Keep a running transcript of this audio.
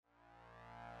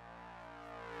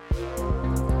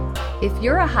If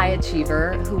you're a high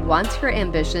achiever who wants your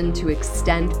ambition to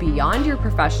extend beyond your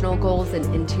professional goals and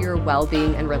into your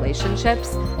well-being and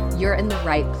relationships, you're in the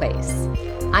right place.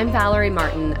 I'm Valerie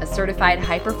Martin, a certified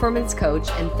high-performance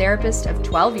coach and therapist of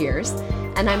 12 years,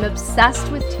 and I'm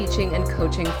obsessed with teaching and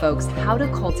coaching folks how to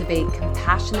cultivate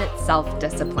compassionate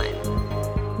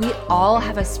self-discipline. We all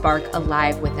have a spark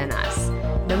alive within us,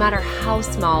 no matter how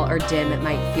small or dim it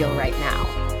might feel right now.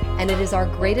 And it is our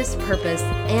greatest purpose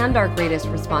and our greatest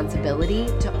responsibility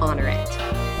to honor it.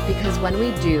 Because when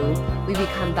we do, we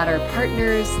become better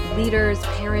partners, leaders,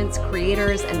 parents,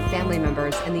 creators, and family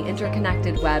members in the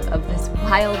interconnected web of this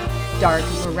wild, dark,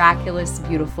 miraculous,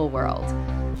 beautiful world.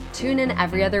 Tune in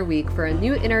every other week for a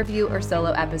new interview or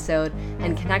solo episode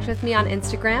and connect with me on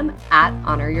Instagram at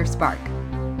Honor Your Spark.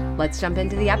 Let's jump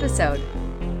into the episode.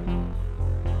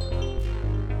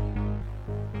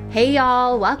 Hey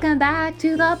y'all, welcome back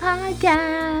to the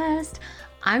podcast.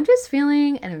 I'm just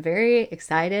feeling in a very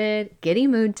excited, giddy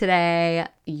mood today.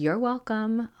 You're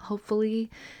welcome.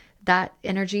 Hopefully that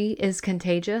energy is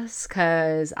contagious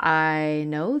because I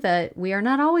know that we are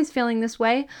not always feeling this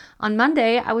way. On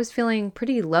Monday, I was feeling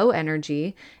pretty low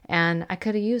energy and I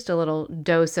could have used a little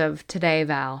dose of today,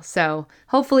 Val. So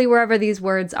hopefully wherever these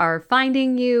words are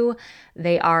finding you,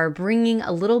 they are bringing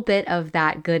a little bit of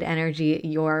that good energy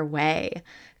your way.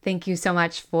 Thank you so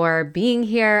much for being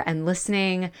here and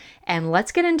listening. And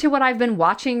let's get into what I've been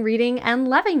watching, reading, and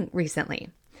loving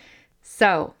recently.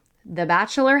 So, The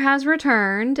Bachelor has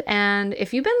returned. And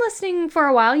if you've been listening for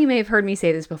a while, you may have heard me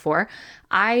say this before.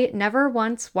 I never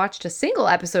once watched a single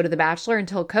episode of The Bachelor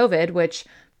until COVID, which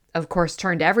of course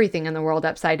turned everything in the world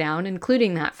upside down,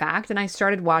 including that fact. And I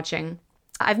started watching.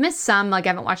 I've missed some, I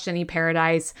haven't watched any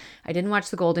Paradise. I didn't watch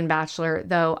The Golden Bachelor,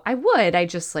 though I would. I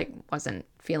just wasn't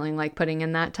feeling like putting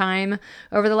in that time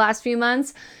over the last few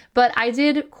months. But I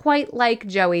did quite like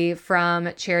Joey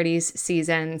from Charity's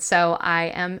season. So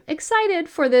I am excited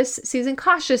for this season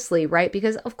cautiously, right?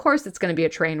 Because of course it's going to be a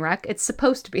train wreck. It's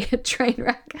supposed to be a train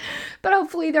wreck. But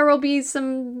hopefully there will be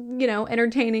some,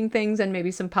 entertaining things and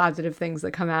maybe some positive things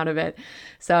that come out of it.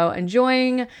 So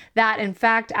enjoying that. In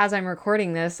fact, as I'm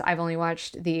recording this, I've only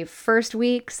watched the first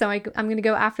week. So I'm going to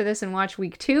go after this and watch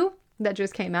week 2 that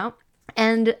just came out.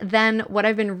 And then what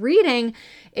I've been reading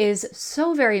is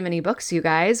so very many books, you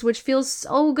guys, which feels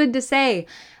so good to say.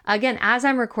 Again, as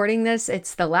I'm recording this,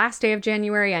 it's the last day of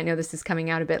January. I know this is coming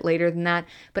out a bit later than that,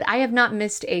 but I have not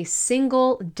missed a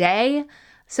single day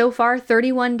so far,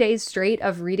 31 days straight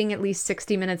of reading at least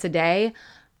 60 minutes a day.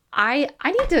 I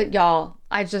need to, y'all,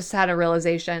 I just had a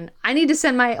realization. I need to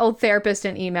send my old therapist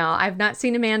an email. I've not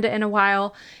seen Amanda in a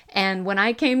while. And when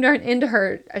I came into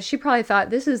her, she probably thought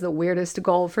this is the weirdest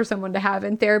goal for someone to have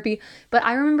in therapy. But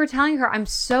I remember telling her I'm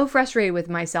so frustrated with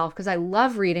myself because I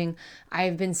love reading.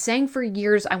 I've been saying for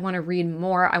years I want to read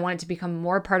more. I want it to become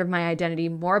more part of my identity,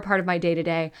 more a part of my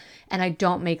day-to-day. And I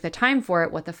don't make the time for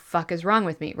it. What the fuck is wrong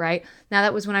with me, right? Now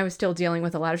that was when I was still dealing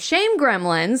with a lot of shame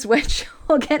gremlins, which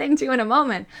we'll get into in a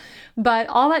moment. But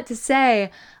all that to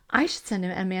say, I should send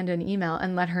Amanda an email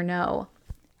and let her know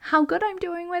how good I'm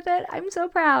doing with it. I'm so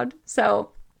proud.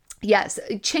 So yes,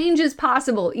 change is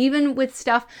possible, even with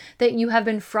stuff that you have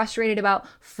been frustrated about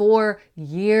for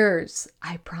years.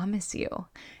 I promise you.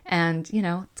 And,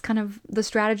 it's kind of the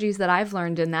strategies that I've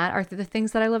learned in that are the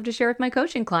things that I love to share with my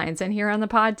coaching clients and here on the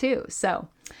pod too. So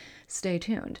stay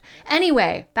tuned.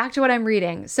 Anyway, back to what I'm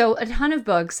reading. So a ton of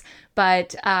books,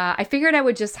 but I figured I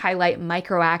would just highlight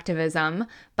Microactivism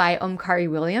by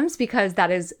Omkari Williams because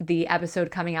that is the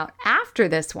episode coming out after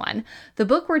this one. The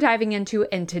book we're diving into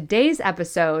in today's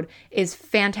episode is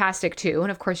fantastic too.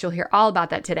 And of course, you'll hear all about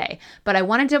that today. But I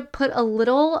wanted to put a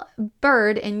little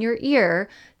bird in your ear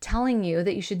telling you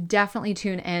that you should definitely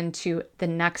tune in to the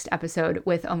next episode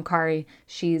with Omkari.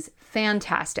 She's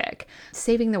fantastic.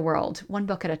 Saving the world, one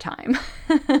book at a time.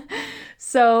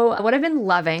 So what I've been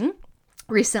loving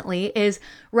recently is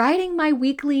writing my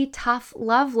weekly tough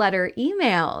love letter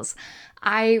emails.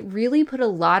 I really put a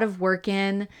lot of work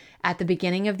in at the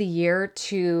beginning of the year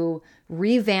to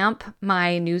revamp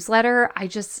my newsletter.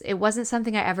 It wasn't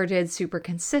something I ever did super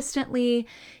consistently,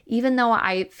 even though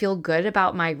I feel good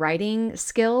about my writing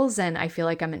skills and I feel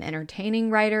like I'm an entertaining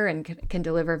writer and can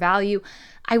deliver value.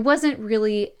 I wasn't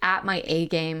really at my A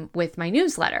game with my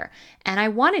newsletter. And I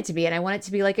want it to be, and I want it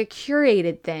to be like a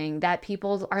curated thing that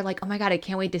people are like, oh my God, I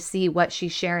can't wait to see what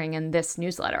she's sharing in this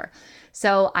newsletter.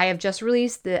 So I have just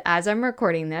released, as I'm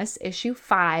recording this, issue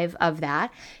 5 of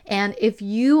that. And if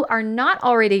you are not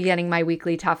already getting my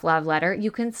weekly tough love letter, you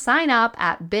can sign up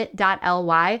at bit.ly/tough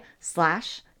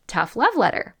love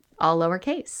letter, all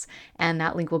lowercase. And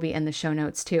that link will be in the show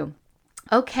notes too.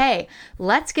 Okay,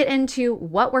 let's get into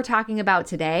what we're talking about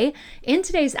today. In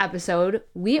today's episode,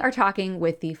 we are talking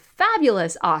with the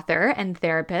fabulous author and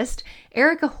therapist,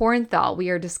 Erica Hornthal. We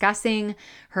are discussing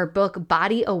her book,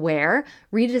 Body Aware: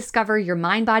 Rediscover Your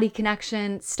Mind-Body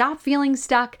Connection, Stop Feeling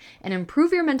Stuck, and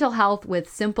Improve Your Mental Health with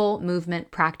Simple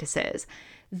Movement Practices.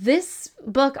 This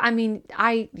book,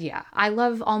 I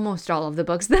love almost all of the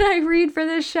books that I read for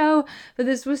this show, but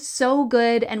this was so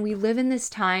good. And we live in this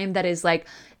time that is like,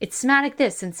 it's somatic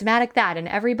this and somatic that, and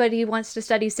everybody wants to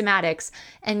study somatics.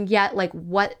 And yet, like,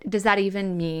 what does that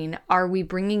even mean? Are we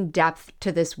bringing depth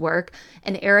to this work?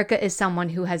 And Erica is someone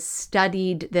who has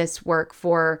studied this work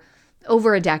for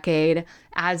over a decade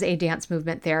as a dance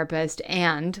movement therapist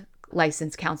and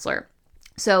licensed counselor.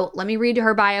 So let me read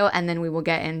her bio and then we will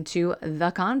get into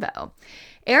the convo.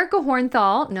 Erica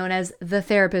Hornthal, known as the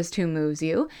therapist who moves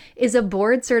you, is a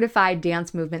board-certified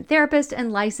dance movement therapist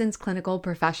and licensed clinical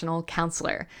professional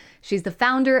counselor. She's the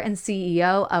founder and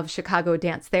CEO of Chicago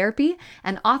Dance Therapy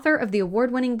and author of the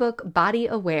award-winning book Body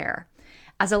Aware.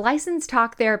 As a licensed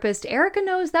talk therapist, Erica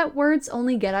knows that words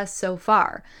only get us so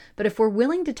far. But if we're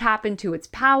willing to tap into its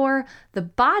power, the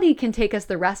body can take us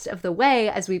the rest of the way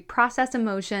as we process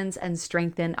emotions and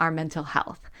strengthen our mental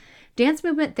health. Dance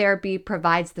movement therapy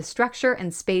provides the structure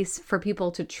and space for people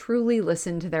to truly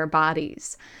listen to their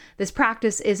bodies. This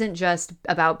practice isn't just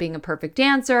about being a perfect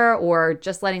dancer or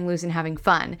just letting loose and having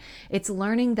fun. It's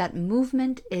learning that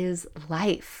movement is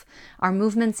life. Our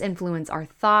movements influence our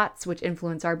thoughts, which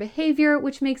influence our behavior,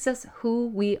 which makes us who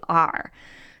we are.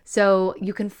 So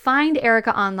you can find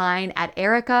Erica online at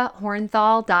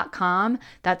ericahornthal.com.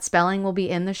 That spelling will be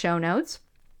in the show notes.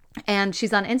 And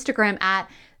she's on Instagram at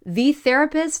The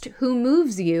Therapist Who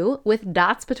Moves You, with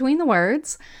dots between the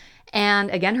words.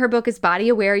 And again, her book is Body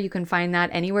Aware. You can find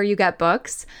that anywhere you get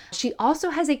books. She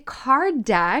also has a card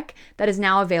deck that is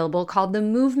now available called the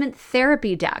Movement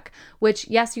Therapy Deck, which,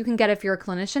 yes, you can get if you're a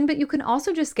clinician, but you can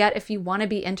also just get if you want to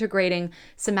be integrating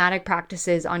somatic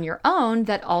practices on your own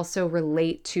that also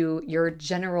relate to your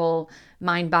general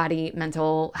mind, body,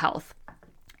 mental health.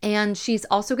 And she's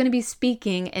also going to be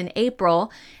speaking in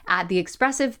April at the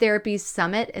Expressive Therapy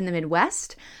Summit in the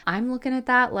Midwest. I'm looking at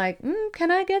that like, can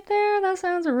I get there? That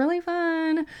sounds really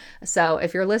fun. So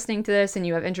if you're listening to this and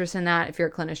you have interest in that, if you're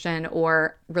a clinician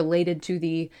or related to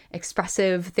the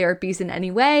expressive therapies in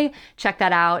any way, check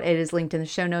that out. It is linked in the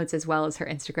show notes as well as her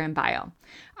Instagram bio.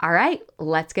 All right,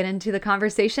 let's get into the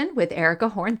conversation with Erica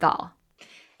Hornthal.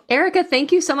 Erica,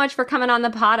 thank you so much for coming on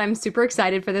the pod. I'm super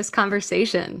excited for this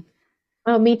conversation.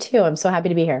 Oh, me too. I'm so happy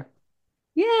to be here.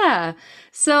 Yeah.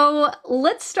 So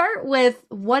let's start with,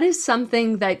 what is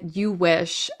something that you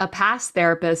wish a past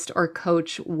therapist or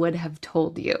coach would have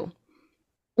told you?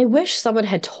 I wish someone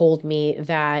had told me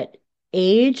that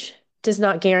age does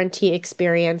not guarantee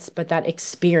experience, but that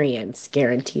experience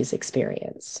guarantees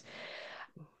experience.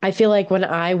 I feel like when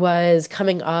I was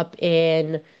coming up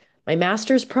in my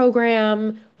master's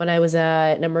program, when I was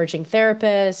an emerging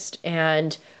therapist,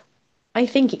 and I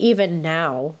think even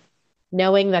now,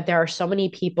 knowing that there are so many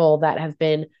people that have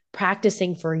been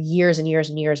practicing for years and years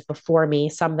and years before me,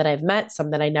 some that I've met,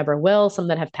 some that I never will, some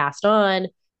that have passed on,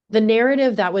 the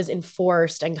narrative that was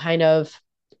enforced and kind of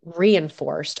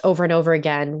reinforced over and over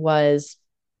again was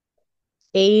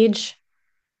age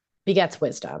begets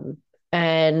wisdom.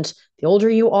 And the older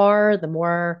you are, the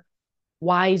more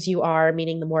wise you are,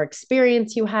 meaning the more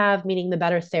experience you have, meaning the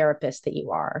better therapist that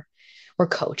you are or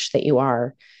coach that you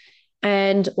are.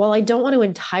 And while I don't want to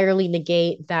entirely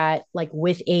negate that, like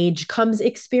with age comes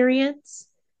experience,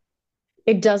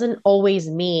 it doesn't always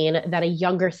mean that a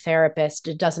younger therapist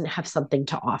doesn't have something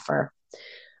to offer.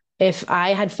 If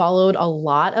I had followed a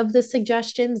lot of the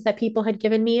suggestions that people had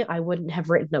given me, I wouldn't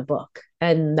have written a book.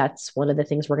 And that's one of the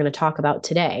things we're going to talk about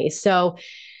today. So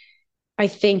I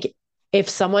think if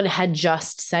someone had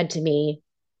just said to me,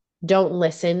 don't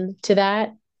listen to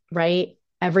that, right?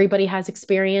 Everybody has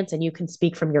experience and you can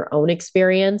speak from your own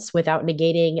experience without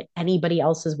negating anybody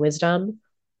else's wisdom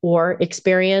or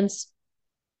experience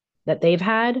that they've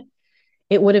had.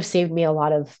 It would have saved me a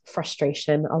lot of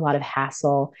frustration, a lot of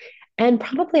hassle, and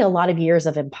probably a lot of years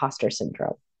of imposter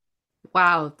syndrome.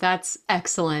 Wow, that's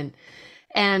excellent.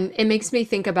 And it makes me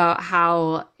think about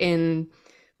how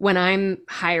when I'm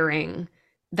hiring,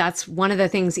 that's one of the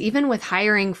things, even with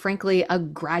hiring, frankly, a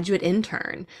graduate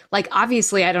intern. Like,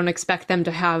 obviously, I don't expect them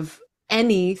to have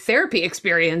any therapy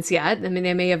experience yet. I mean,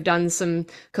 they may have done some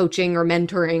coaching or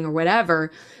mentoring or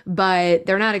whatever, but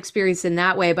they're not experienced in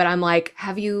that way. But I'm like,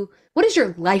 what does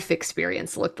your life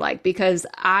experience look like? Because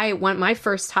my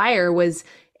first hire was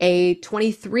a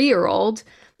 23-year-old,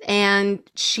 and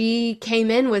she came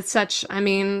in with such, I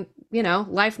mean,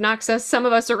 life knocks some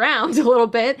of us around a little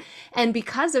bit. And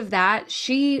because of that,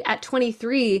 she at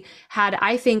 23 had,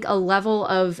 I think, a level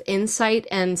of insight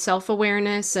and self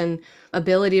awareness and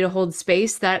ability to hold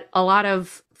space that a lot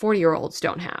of 40-year-olds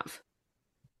don't have.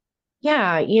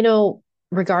 Yeah,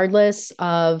 regardless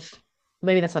of,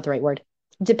 maybe that's not the right word,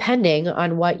 depending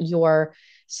on what your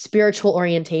spiritual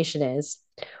orientation is,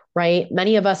 right?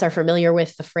 Many of us are familiar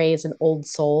with the phrase an old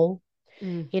soul,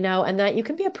 Mm. and that you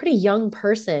can be a pretty young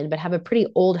person, but have a pretty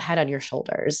old head on your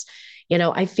shoulders.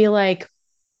 I feel like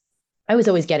I was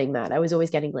always getting that. I was always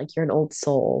getting like, you're an old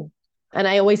soul. And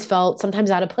I always felt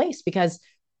sometimes out of place because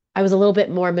I was a little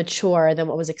bit more mature than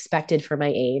what was expected for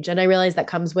my age. And I realized that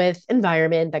comes with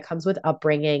environment, that comes with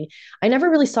upbringing. I never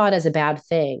really saw it as a bad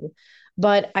thing.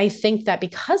 But I think that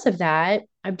because of that,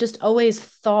 I've just always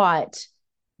thought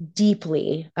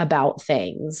deeply about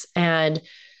things. And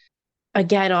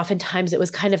again, oftentimes it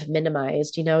was kind of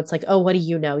minimized. It's like, oh, what do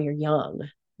you know? You're young.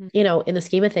 In the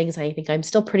scheme of things, I think I'm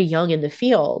still pretty young in the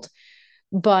field,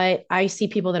 but I see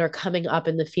people that are coming up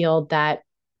in the field that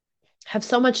have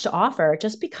so much to offer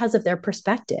just because of their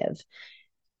perspective.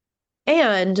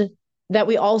 And that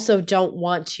we also don't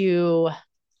want to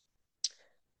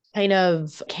kind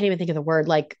of, can't even think of the word,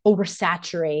 like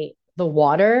oversaturate the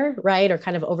water, right? Or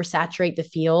kind of oversaturate the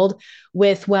field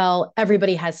with, well,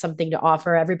 everybody has something to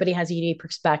offer, everybody has a unique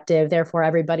perspective, therefore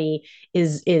everybody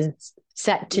is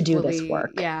set to do this Equally,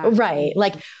 work. yeah. Right.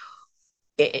 Like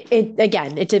it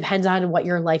again, it depends on what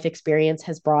your life experience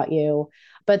has brought you,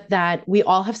 but that we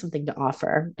all have something to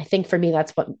offer. I think for me,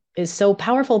 that's what is so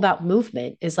powerful about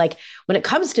movement is like when it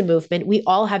comes to movement, we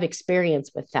all have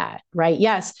experience with that, right?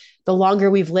 Yes, the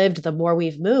longer we've lived, the more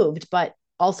we've moved, but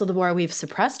also the more we've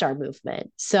suppressed our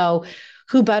movement. So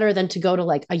who better than to go to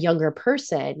like a younger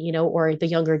person, or the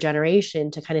younger generation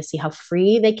to kind of see how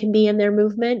free they can be in their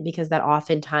movement, because that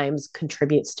oftentimes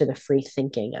contributes to the free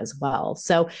thinking as well.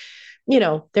 So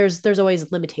there's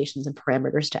always limitations and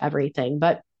parameters to everything.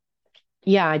 But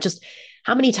yeah, I just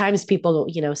how many times people,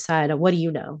 said, what do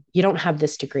you know? You don't have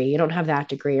this degree, you don't have that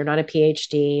degree, you're not a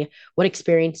PhD. What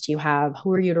experience do you have?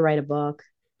 Who are you to write a book?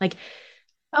 Like,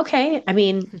 okay, I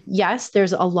mean, yes,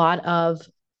 there's a lot of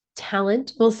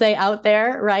talent, we'll say, out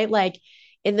there, right? Like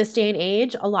in this day and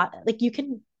age, a lot like you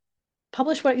can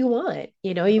publish what you want.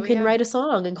 You Oh, can yeah. write a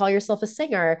song and call yourself a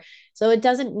singer. So it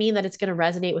doesn't mean that it's going to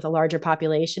resonate with a larger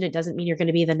population. It doesn't mean you're going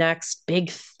to be the next big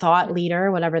thought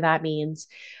leader, whatever that means.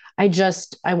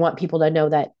 I want people to know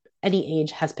that any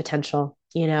age has potential,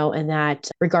 and that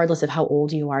regardless of how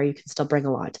old you are, you can still bring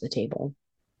a lot to the table.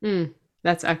 Mm,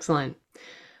 that's excellent.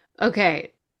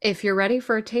 Okay, if you're ready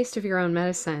for a taste of your own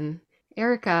medicine,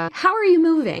 Erica, how are you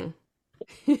moving?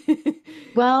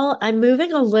 Well, I'm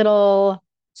moving a little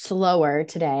slower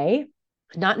today,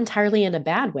 not entirely in a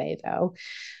bad way, though.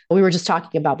 We were just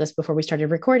talking about this before we started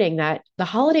recording that the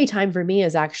holiday time for me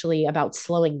is actually about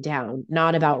slowing down,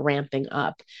 not about ramping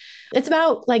up. It's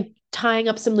about like tying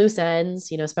up some loose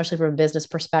ends, especially from a business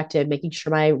perspective, making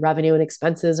sure my revenue and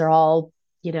expenses are all,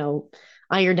 you know,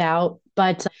 ironed out.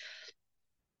 But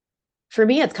for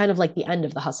me, it's kind of like the end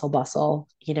of the hustle bustle.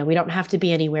 We don't have to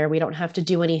be anywhere. We don't have to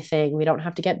do anything. We don't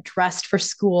have to get dressed for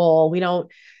school.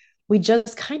 We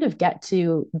just kind of get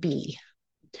to be.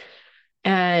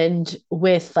 And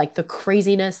with like the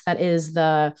craziness that is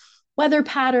the weather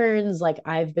patterns, like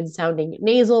I've been sounding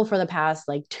nasal for the past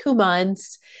like 2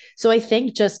 months. So I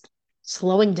think just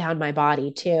slowing down my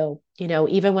body too,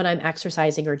 even when I'm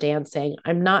exercising or dancing,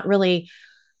 I'm not really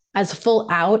as full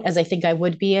out as I think I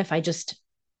would be if I just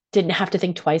didn't have to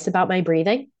think twice about my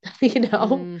breathing, you know?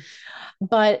 Mm.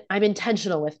 But I'm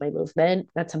intentional with my movement.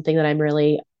 That's something that I'm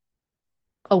really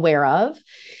aware of.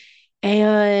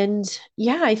 And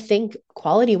yeah, I think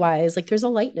quality wise, like there's a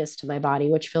lightness to my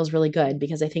body, which feels really good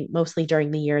because I think mostly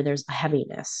during the year, there's a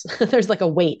heaviness. There's like a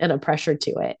weight and a pressure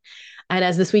to it. And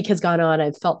as this week has gone on,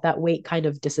 I've felt that weight kind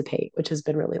of dissipate, which has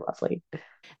been really lovely.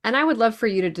 And I would love for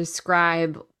you to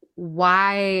describe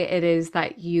why it is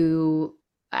that you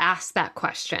ask that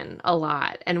question a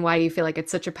lot and why you feel like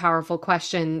it's such a powerful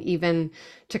question, even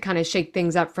to kind of shake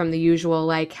things up from the usual,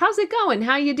 like, how's it going?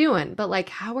 How you doing? But like,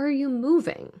 how are you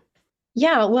moving?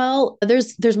 Yeah, well,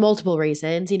 there's multiple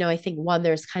reasons. I think one,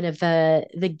 there's kind of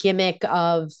the gimmick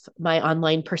of my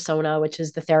online persona, which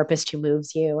is the therapist who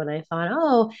moves you. And I thought,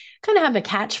 oh, kind of have a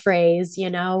catchphrase,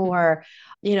 or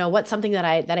what's something that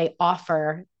I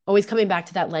offer. Always coming back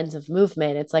to that lens of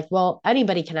movement. It's like, well,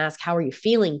 anybody can ask, how are you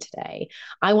feeling today?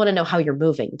 I want to know how you're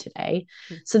moving today.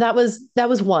 So that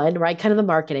was one, right? Kind of the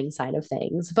marketing side of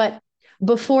things. But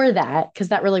before that, because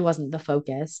that really wasn't the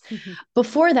focus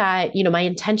before that, my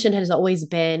intention has always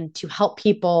been to help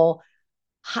people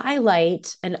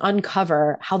highlight and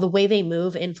uncover how the way they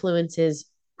move influences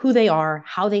who they are,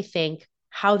 how they think,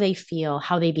 how they feel,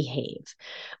 how they behave.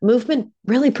 Movement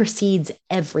really precedes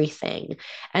everything.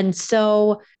 And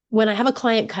so when I have a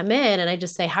client come in and I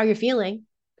just say, "How are you feeling?"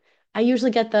 I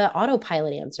usually get the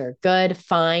autopilot answer. Good,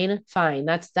 fine, fine.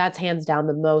 That's hands down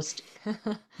the most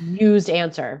used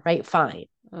answer, right? Fine.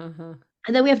 Uh-huh.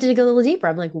 And then we have to dig a little deeper.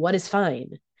 I'm like, what is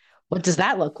fine? What does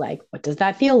that look like? What does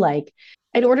that feel like?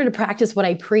 In order to practice what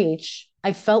I preach,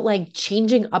 I felt like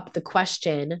changing up the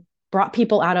question brought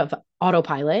people out of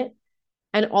autopilot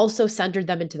and also centered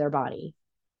them into their body.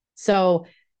 So,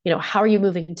 how are you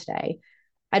moving today?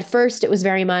 At first, it was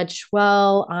very much,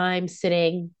 well, I'm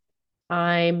sitting,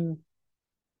 I'm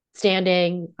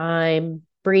standing, I'm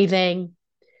breathing.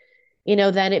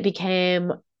 Then it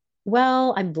became,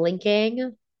 well, I'm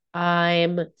blinking,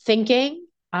 I'm thinking.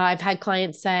 I've had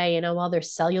clients say, well,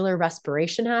 there's cellular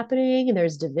respiration happening,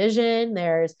 there's division,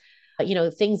 there's,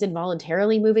 things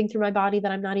involuntarily moving through my body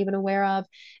that I'm not even aware of.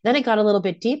 Then it got a little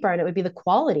bit deeper and it would be the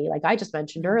quality, like I just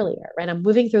mentioned earlier, right? I'm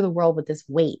moving through the world with this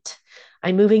weight.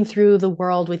 I'm moving through the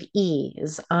world with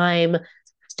ease. I'm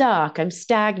stuck, I'm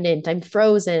stagnant, I'm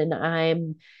frozen,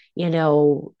 I'm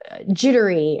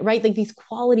jittery, right? Like these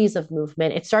qualities of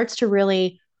movement, it starts to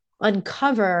really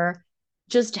uncover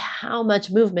just how much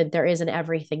movement there is in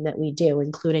everything that we do,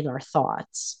 including our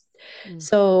thoughts. Mm.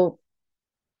 So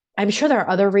I'm sure there are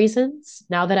other reasons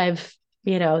now that I've,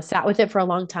 sat with it for a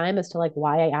long time as to like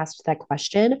why I asked that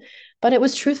question. But it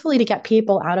was truthfully to get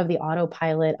people out of the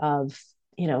autopilot of,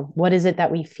 what is it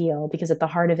that we feel? Because at the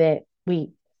heart of it,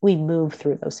 we move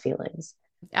through those feelings.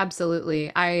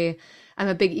 Absolutely. I'm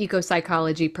a big eco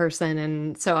psychology person,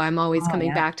 and so I'm always Oh, coming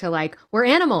yeah. back to like we're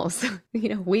animals.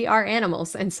 We are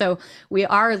animals, and so we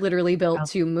are literally built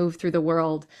to move through the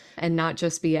world and not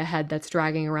just be a head that's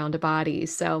dragging around a body.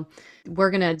 So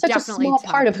we're gonna Such a definitely small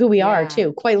part talk. of who we are Yeah.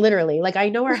 too, quite literally. Like I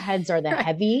know our heads are the Right.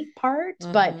 heavy part,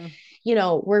 but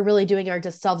Uh-huh. we're really doing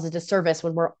ourselves a disservice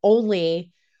when we're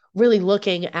only really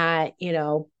looking at,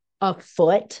 a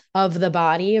foot of the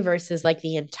body versus like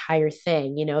the entire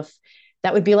thing. If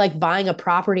that would be like buying a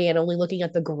property and only looking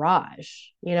at the garage,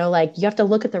 like you have to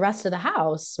look at the rest of the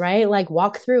house, right? Like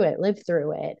walk through it, live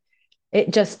through it.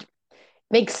 It just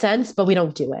makes sense, but we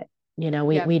don't do it.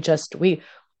 Yep. We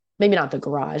maybe not the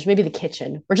garage, maybe the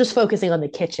kitchen. We're just focusing on the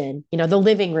kitchen, the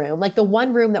living room, like the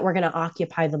one room that we're going to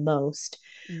occupy the most,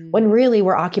 Mhm. when really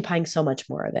we're occupying so much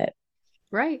more of it.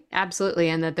 Right. Absolutely.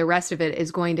 And that the rest of it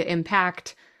is going to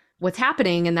impact what's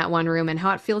happening in that one room and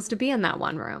how it feels to be in that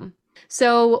one room.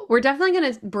 So, we're definitely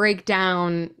going to break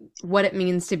down what it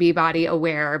means to be body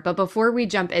aware. But before we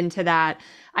jump into that,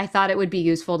 I thought it would be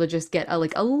useful to just get a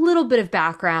little bit of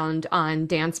background on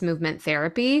dance movement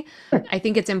therapy. I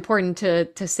think it's important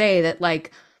to say that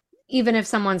like even if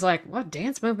someone's like, "What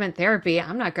dance movement therapy?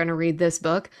 I'm not going to read this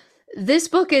book." This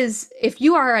book is, if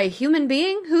you are a human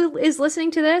being who is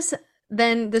listening to this,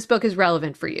 then this book is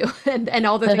relevant for you. And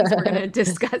all the things we're going to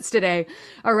discuss today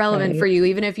are relevant for Right. you,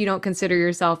 even if you don't consider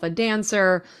yourself a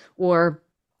dancer or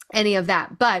any of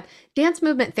that. But dance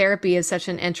movement therapy is such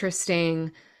an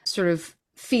interesting sort of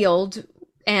field.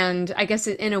 And I guess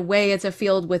in a way, it's a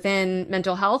field within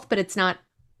mental health, but it's not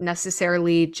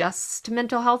necessarily just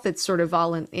mental health. It's sort of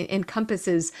all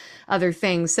encompasses other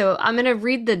things. So I'm going to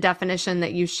read the definition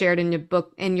that you shared in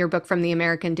your book from the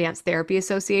American Dance Therapy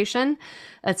Association.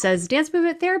 It says dance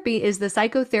movement therapy is the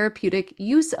psychotherapeutic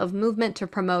use of movement to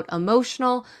promote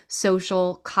emotional,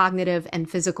 social, cognitive, and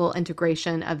physical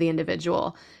integration of the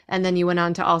individual. And then you went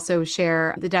on to also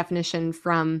share the definition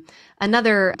from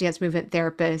another dance movement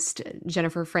therapist,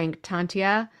 Jennifer Frank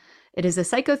Tantia. It is a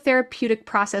psychotherapeutic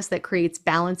process that creates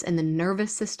balance in the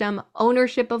nervous system,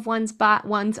 ownership of one's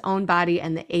own body,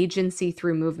 and the agency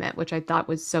through movement, which I thought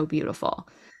was so beautiful.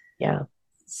 Yeah.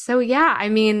 So yeah, I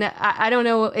mean, I don't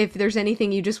know if there's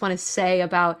anything you just want to say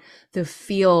about the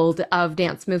field of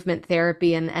dance movement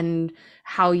therapy and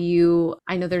how you,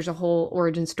 I know there's a whole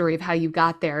origin story of how you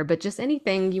got there, but just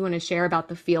anything you want to share about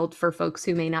the field for folks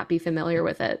who may not be familiar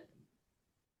with it.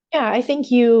 Yeah, I think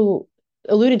you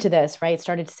alluded to this, right?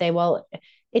 Started to say, well,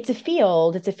 it's a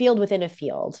field within a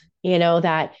field,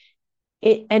 that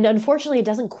and unfortunately it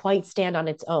doesn't quite stand on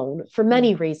its own for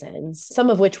many Mm. reasons, some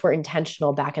of which were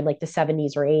intentional back in like the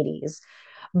 70s or 80s.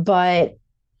 But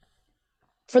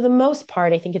for the most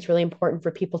part, I think it's really important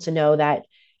for people to know that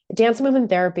dance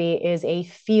movement therapy is a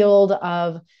field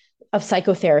of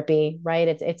psychotherapy, right?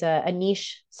 It's a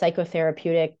niche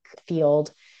psychotherapeutic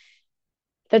field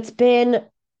that's been,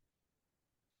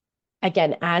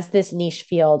 again, as this niche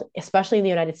field, especially in the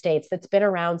United States, that's been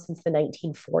around since the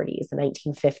 1940s, the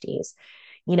 1950s.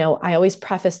 I always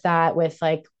preface that with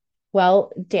like,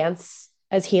 Well, dance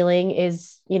as healing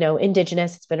is,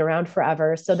 indigenous. It's been around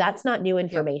forever. So that's not new Yep.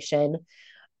 information.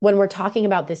 When we're talking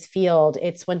about this field,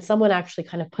 it's when someone actually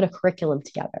kind of put a curriculum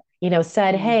together,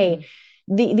 said, Hmm. hey,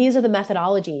 these are the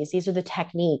methodologies, these are the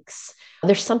techniques.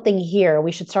 There's something here.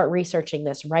 We should start researching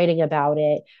this, writing about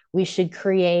it. We should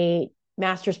create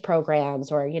master's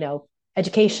programs or,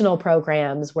 educational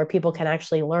programs where people can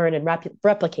actually learn and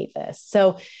replicate this.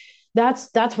 So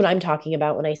that's what I'm talking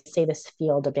about when I say this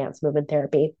field of dance movement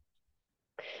therapy.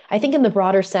 I think in the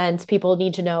broader sense, people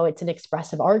need to know it's an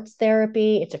expressive arts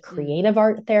therapy, it's a Mm. creative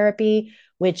art therapy,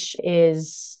 which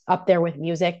is up there with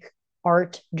music,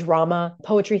 art, drama,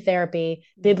 poetry therapy,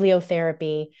 Mm.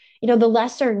 bibliotherapy, the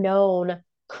lesser known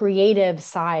creative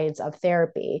sides of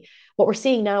therapy. What we're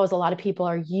seeing now is a lot of people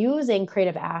are using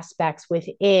creative aspects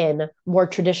within more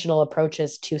traditional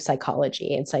approaches to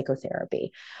psychology and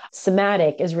psychotherapy.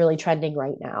 Somatic is really trending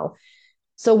right now.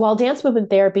 So while dance movement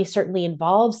therapy certainly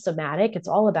involves somatic, it's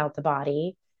all about the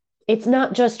body. It's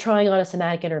not just trying on a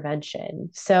somatic intervention.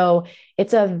 So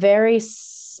it's a very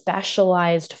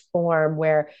specialized form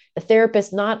where the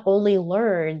therapist not only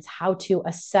learns how to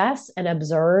assess and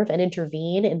observe and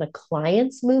intervene in the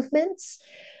client's movements,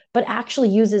 but actually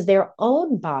uses their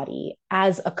own body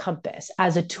as a compass,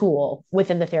 as a tool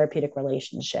within the therapeutic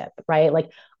relationship, right? Like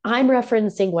I'm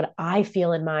referencing what I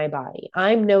feel in my body.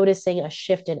 I'm noticing a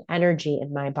shift in energy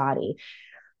in my body.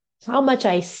 How much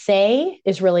I say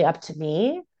is really up to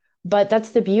me. But that's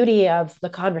the beauty of the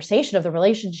conversation of the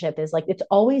relationship is like it's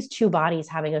always two bodies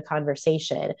having a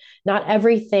conversation. Not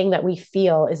everything that we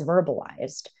feel is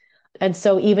verbalized. And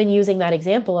so, even using that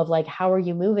example of like, how are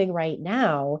you moving right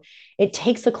now? It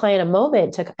takes the client a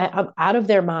moment to out of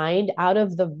their mind, out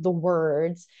of the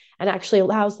words, and actually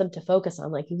allows them to focus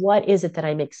on like, what is it that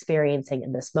I'm experiencing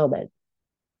in this moment?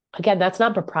 Again, that's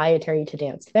not proprietary to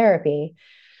dance therapy,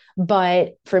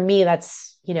 but for me, that's,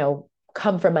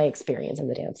 come from my experience as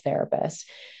a dance therapist.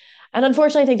 And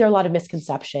unfortunately, I think there are a lot of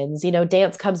misconceptions.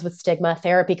 Dance comes with stigma,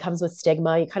 therapy comes with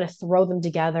stigma. You kind of throw them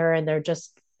together and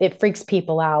it freaks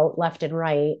people out left and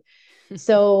right.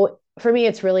 So for me,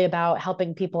 it's really about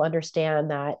helping people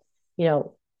understand that, you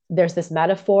know, there's this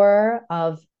metaphor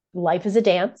of life is a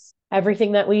dance.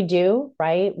 Everything that we do,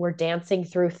 right? We're dancing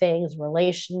through things,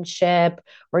 relationship,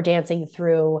 we're dancing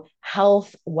through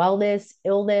health, wellness,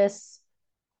 illness,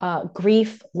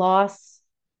 grief, loss,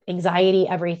 anxiety,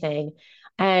 everything.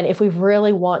 And if we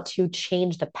really want to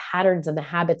change the patterns and the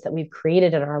habits that we've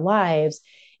created in our lives,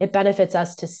 it benefits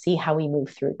us to see how we move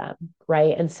through them.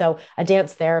 Right. And so a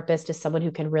dance therapist is someone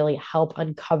who can really help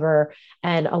uncover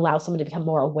and allow someone to become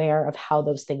more aware of how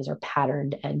those things are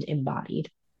patterned and embodied.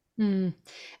 Mm.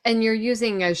 And you're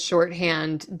using a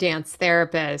shorthand dance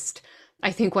therapist.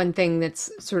 I think one thing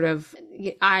that's sort of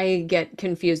I get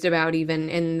confused about even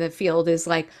in the field is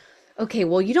like, okay,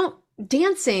 well, you don't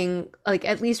dancing, like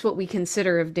at least what we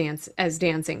consider of dance as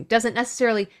dancing, doesn't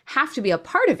necessarily have to be a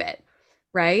part of it,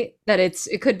 right? That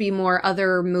it could be more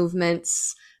other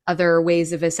movements, other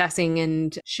ways of assessing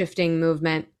and shifting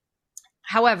movement.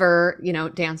 However,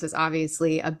 dance is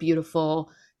obviously a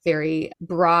beautiful, very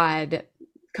broad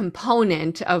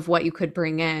component of what you could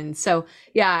bring in. So,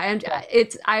 yeah, and Yeah.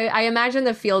 I imagine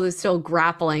the field is still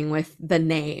grappling with the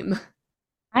name.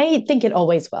 I think it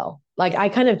always will. Like I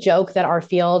kind of joke that our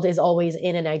field is always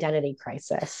in an identity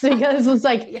crisis because it's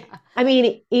like, Yeah. I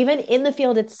mean, even in the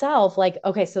field itself, like,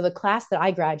 okay, so the class that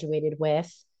I graduated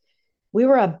with, we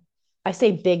were I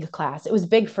say big class. It was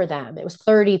big for them. It was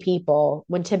 30 people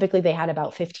when typically they had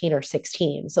about 15 or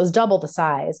 16. So it was double the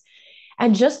size.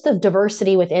 And just the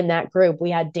diversity within that group, we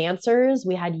had dancers,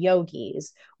 we had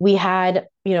yogis, we had,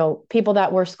 people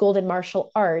that were schooled in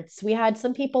martial arts. We had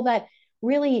some people that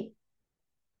really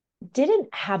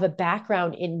didn't have a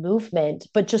background in movement,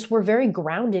 but just were very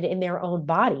grounded in their own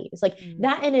bodies. Like Mm.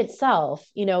 that in itself,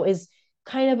 is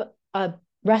kind of a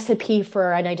recipe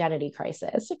for an identity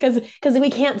crisis because we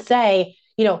can't say,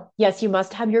 yes, you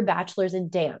must have your bachelor's in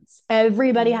dance.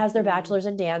 Everybody has their Mhm. bachelor's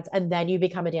in dance and then you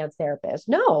become a dance therapist.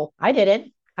 No, I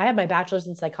didn't. I have my bachelor's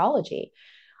in psychology.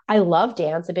 I love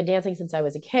dance. I've been dancing since I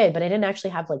was a kid, but I didn't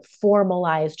actually have like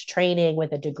formalized training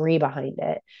with a degree behind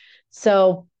it.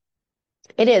 So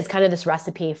it is kind of this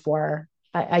recipe for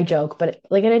I joke, but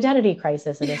like an identity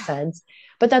crisis in a Yeah. sense.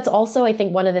 But that's also, I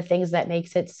think, one of the things that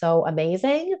makes it so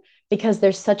amazing because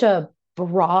there's such a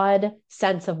broad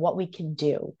sense of what we can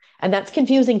do. And that's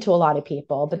confusing to a lot of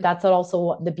people, but that's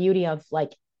also the beauty of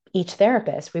like each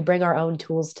therapist. We bring our own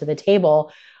tools to the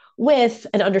table with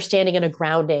an understanding and a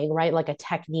grounding, right? Like a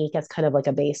technique as kind of like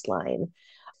a baseline.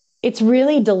 It's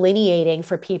really delineating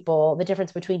for people the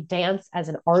difference between dance as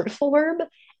an art form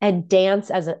and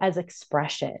dance as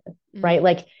expression, right? Mm.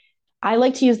 Like I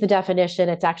like to use the definition,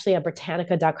 it's actually a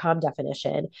Britannica.com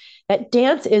definition, that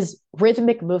dance is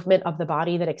rhythmic movement of the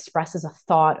body that expresses a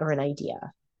thought or an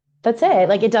idea. That's it.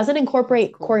 Like Wow, it doesn't that's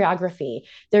incorporate cool. choreography.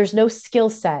 There's no skill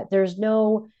set, there's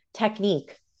no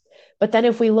technique. But then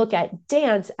if we look at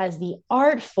dance as the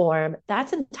art form,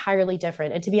 that's entirely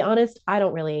different. And to be honest, I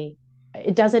don't really,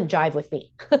 it doesn't jive with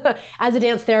me. As a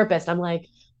dance therapist, I'm like,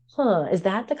 huh, is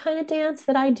that the kind of dance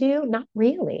that I do? Not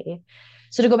really.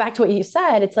 So to go back to what you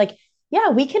said, it's like, yeah,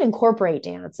 we can incorporate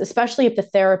dance, especially if the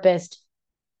therapist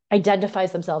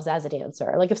identifies themselves as a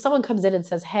dancer. Like if someone comes in and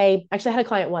says, hey, actually, I had a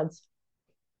client once.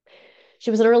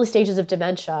 She was in early stages of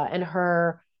dementia, and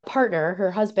her partner,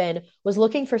 her husband, was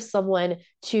looking for someone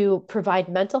to provide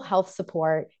mental health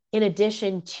support in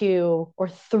addition to or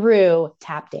through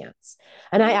tap dance.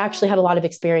 And I actually had a lot of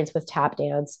experience with tap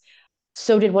dance.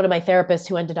 So did one of my therapists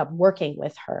who ended up working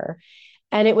with her.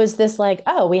 And it was this like,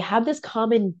 oh, we have this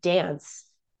common dance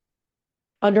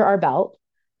under our belt.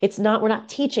 We're not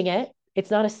teaching it, it's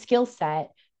not a skill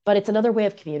set, but it's another way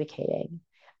of communicating.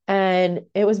 And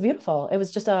it was beautiful. It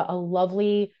was just a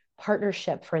lovely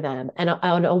partnership for them and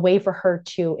a way for her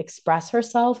to express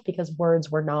herself because words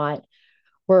were not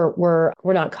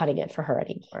cutting it for her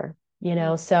anymore, you Mm.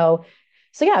 know? So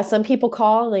yeah, some people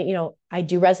call, like, I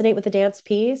do resonate with the dance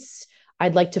piece.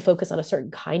 I'd like to focus on a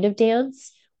certain kind of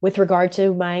dance with regard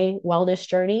to my wellness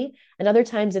journey. And other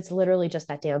times it's literally just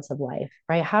that dance of life,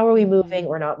 right? How are we moving Mhm.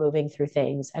 or not moving through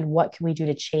things? And what can we do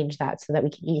to change that so that we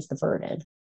can ease the burden?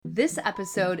 This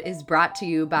episode is brought to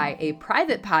you by a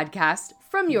private podcast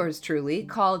from yours truly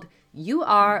called You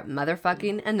Are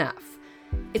Motherfucking Enough.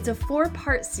 It's a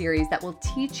 4-part series that will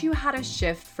teach you how to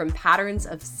shift from patterns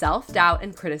of self-doubt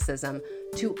and criticism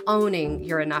to owning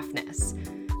your enoughness.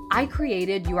 I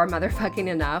created You Are Motherfucking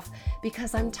Enough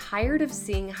because I'm tired of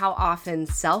seeing how often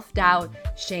self-doubt,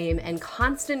 shame, and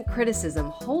constant criticism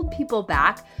hold people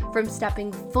back from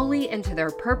stepping fully into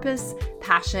their purpose,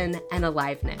 passion, and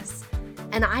aliveness.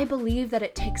 And I believe that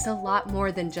it takes a lot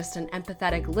more than just an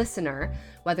empathetic listener,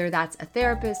 whether that's a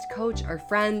therapist, coach, or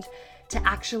friend, to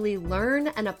actually learn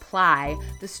and apply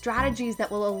the strategies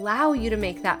that will allow you to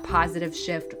make that positive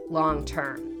shift long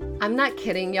term. I'm not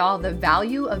kidding, y'all. The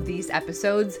value of these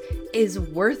episodes is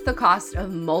worth the cost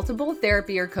of multiple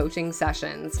therapy or coaching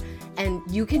sessions, and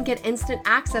you can get instant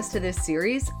access to this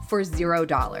series for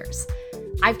 $0.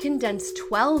 I've condensed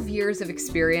 12 years of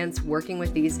experience working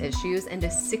with these issues into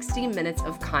 60 minutes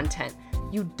of content.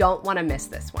 You don't want to miss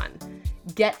this one.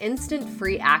 Get instant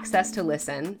free access to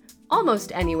listen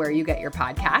almost anywhere you get your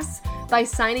podcasts by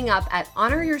signing up at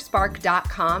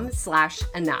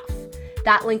honoryourspark.com/enough.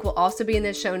 That link will also be in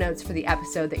the show notes for the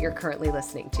episode that you're currently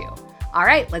listening to. All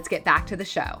right, let's get back to the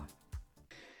show.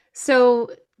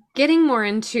 So, getting more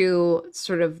into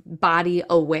sort of body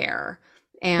aware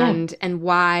Yeah. and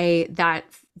why that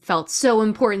felt so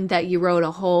important that you wrote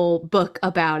a whole book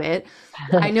about it.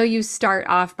 I know you start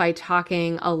off by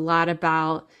talking a lot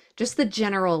about just the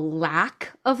general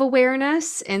lack of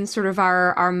awareness in sort of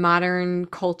our modern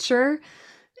culture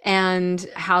and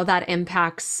how that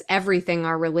impacts everything,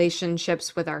 our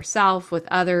relationships with ourselves, with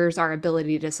others, our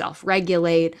ability to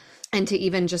self-regulate, and to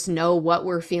even just know what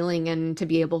we're feeling and to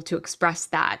be able to express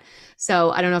that.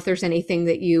 So I don't know if there's anything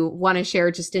that you want to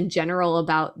share just in general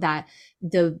about that,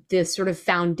 the sort of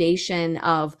foundation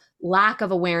of lack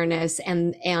of awareness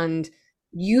and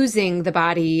using the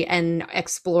body and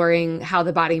exploring how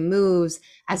the body moves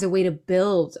as a way to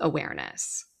build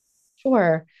awareness.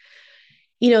 Sure.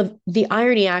 The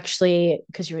irony actually,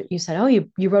 because you said, oh, you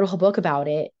wrote a whole book about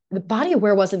it. The body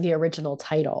aware wasn't the original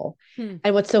title. Hmm.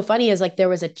 And what's so funny is like there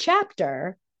was a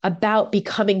chapter about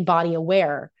becoming body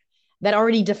aware that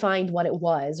already defined what it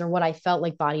was or what I felt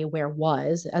like body aware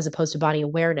was, as opposed to body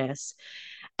awareness.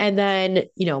 And then,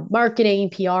 marketing,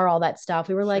 PR, all that stuff,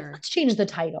 we were like, Sure. let's change the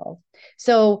title.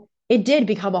 So it did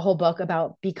become a whole book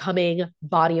about becoming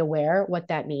body aware, what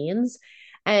that means.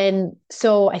 And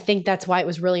so I think that's why it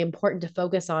was really important to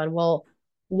focus on, well,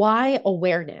 why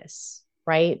awareness,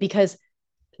 right? Because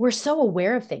we're so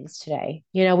aware of things today.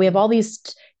 We have Mm. all these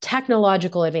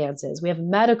technological advances, we have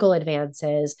medical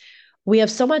advances, we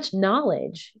have so much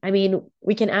knowledge. I mean,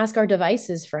 we can ask our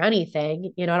devices for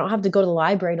anything. I don't have to go to the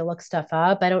library to look stuff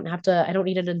up. I don't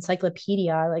need an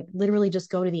encyclopedia. Like literally just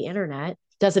go to the internet.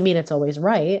 Doesn't mean it's always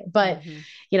right, but Mhm.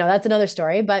 that's another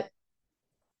story. But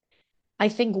I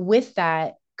think with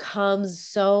that comes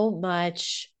so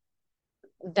much,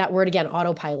 that word again,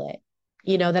 autopilot.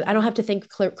 That I don't Mhm. have to think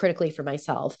critically for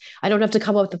myself. I don't have to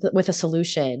come up with a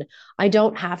solution. I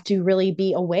don't have to really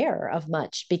be aware of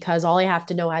much because all I have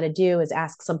to know how to do is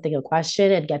ask something a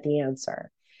question and get the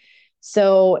answer.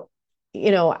 So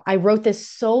I wrote this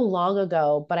so long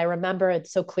ago, but I remember it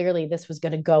so clearly. This was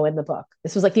going to go in the book.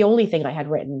 This was like the only thing I had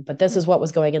written, but this is what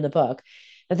was going in the book,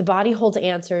 that the body holds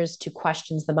answers to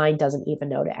questions the mind doesn't even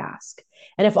know to ask.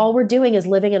 And if all we're doing is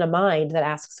living in a mind that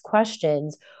asks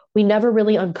questions, we never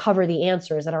really uncover the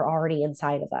answers that are already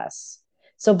inside of us.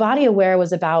 So, body aware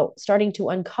was about starting to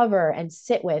uncover and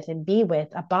sit with and be with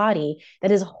a body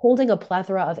that is holding a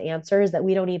plethora of answers that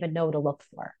we don't even know to look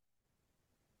for.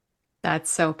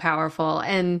 That's so powerful.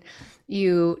 And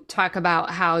you talk about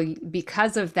how,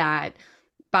 because of that,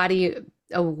 body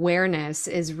awareness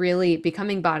is really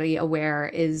becoming body aware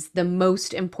is the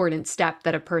most important step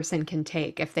that a person can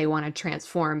take if they want to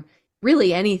transform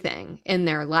really anything in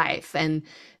their life. And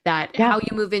that Yeah, how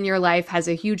you move in your life has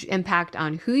a huge impact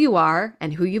on who you are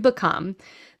and who you become.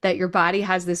 That your body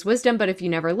has this wisdom, but if you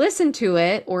never listen to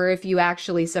it, or if you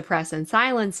actually suppress and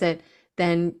silence it,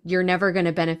 then you're never going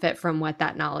to benefit from what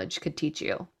that knowledge could teach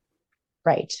you.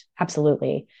 right.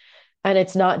 Absolutely. And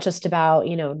it's not just about,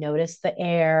 notice the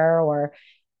air or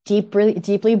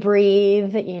deeply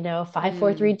breathe, 5,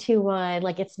 4, 3, 2, 1.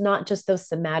 Like it's not just those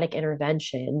somatic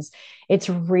interventions. It's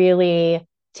really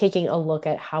taking a look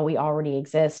at how we already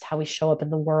exist, how we show up in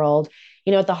the world.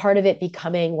 At the heart of it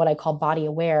becoming what I call body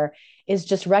aware is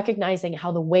just recognizing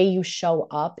how the way you show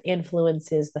up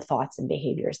influences the thoughts and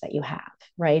behaviors that you have,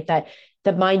 right? That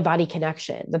the mind body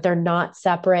connection, that they're not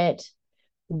separate,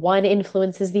 one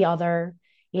influences the other,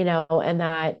 and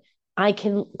that I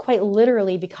can quite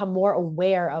literally become more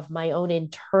aware of my own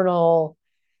internal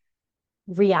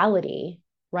reality,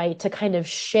 right? To kind of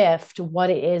shift what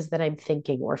it is that I'm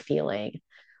thinking or feeling,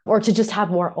 or to just have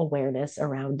more awareness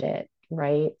around it,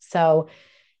 right? So,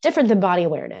 different than body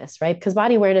awareness, right? Because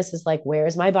body awareness is like, where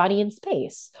is my body in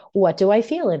space? What do I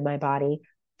feel in my body?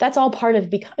 That's all part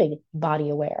of becoming body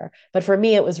aware. But for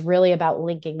me, it was really about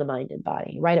linking the mind and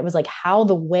body, right? It was like how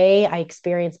the way I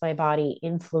experience my body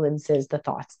influences the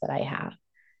thoughts that I have.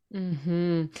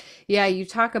 Hmm. Yeah, you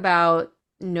talk about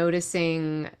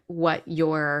noticing what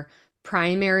your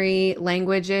primary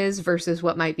language is versus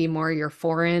what might be more your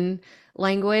foreign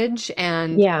language,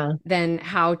 and Yeah. then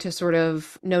how to sort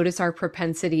of notice our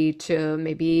propensity to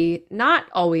maybe not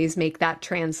always make that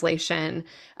translation.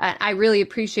 I really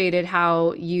appreciated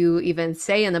how you even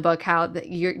say in the book how that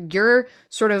your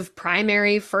sort of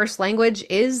primary first language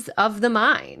is of the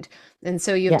mind. And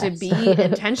so you have to Yes. be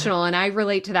intentional. And I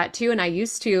relate to that too. And I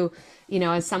used to,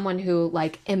 as someone who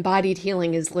like embodied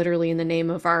healing is literally in the name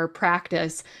of our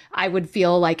practice, I would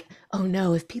feel like, oh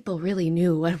no, if people really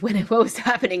knew what was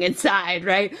happening inside,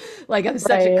 right? Like I'm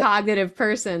such a Right. cognitive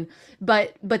person.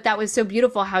 But that was so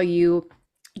beautiful how you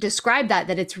describe that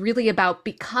it's really about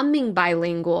becoming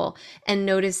bilingual and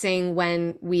noticing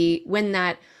when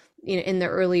that in the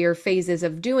earlier phases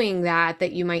of doing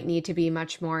that you might need to be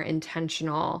much more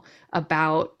intentional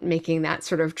about making that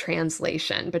sort of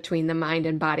translation between the mind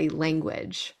and body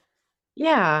language.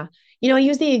 Yeah. I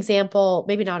use the example,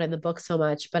 maybe not in the book so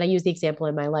much, but I use the example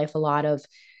in my life a lot of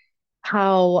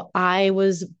how I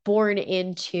was born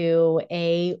into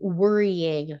a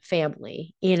worrying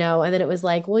family, and then it was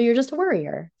like, well, you're just a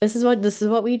worrier. This is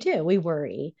what we do. We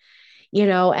worry,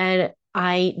 and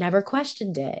I never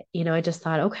questioned it. I just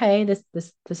thought, okay, this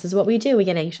is what we do. We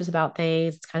get anxious about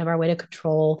things. It's kind of our way to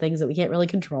control things that we can't really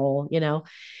control,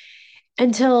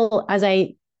 until as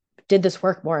I did this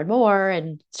work more and more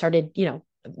and started,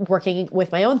 working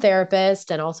with my own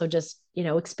therapist and also just,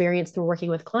 experience through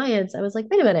working with clients, I was like,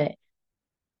 wait a minute,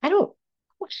 I don't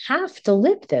have to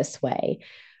live this way.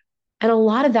 And a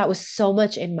lot of that was so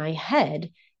much in my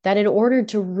head that in order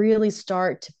to really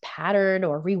start to pattern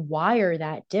or rewire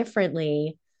that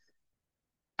differently,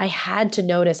 I had to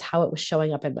notice how it was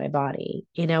showing up in my body,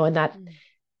 and that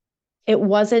it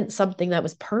wasn't something that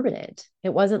was permanent.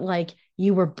 It wasn't like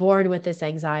you were born with this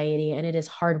anxiety and it is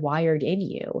hardwired in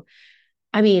you.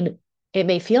 I mean, it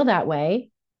may feel that way,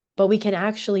 but we can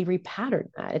actually repattern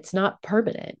that. It's not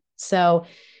permanent. So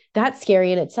that's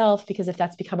scary in itself because if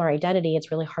that's become our identity,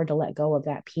 it's really hard to let go of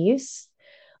that piece.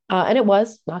 And it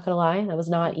was, not gonna lie, that was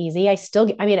not easy. I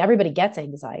mean, everybody gets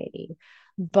anxiety,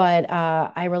 but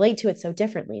I relate to it so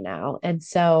differently now. And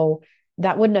so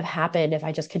that wouldn't have happened if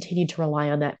I just continued to rely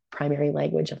on that primary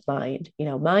language of mind.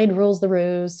 Mind rules the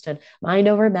roost and mind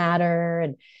over matter.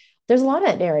 And there's a lot of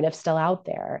that narrative still out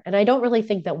there. And I don't really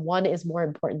think that one is more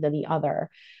important than the other.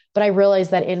 But I realize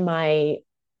that in my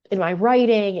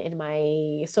writing, in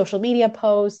my social media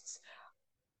posts,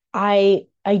 I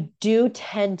do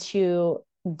tend to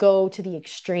go to the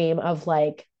extreme of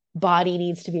like body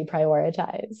needs to be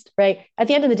prioritized, right? At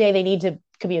the end of the day, they need to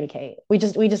communicate. We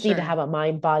just need to Sure. have a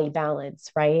mind body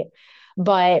balance, right?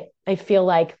 But I feel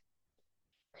like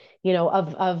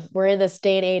of we're in this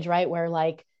day and age, right, where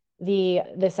like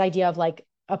this idea of like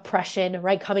oppression,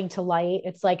 right, coming to light.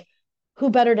 It's like, who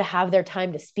better to have their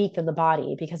time to speak than the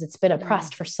body because it's been Mm.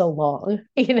 oppressed for so long,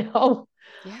 you know?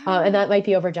 And Yeah. that might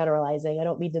be overgeneralizing. I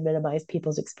don't mean to minimize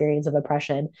people's experience of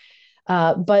oppression,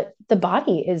 but the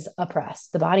body is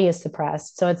oppressed. The body is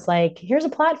suppressed. So it's like, here's a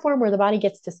platform where the body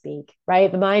gets to speak,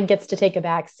 right? The mind gets to take a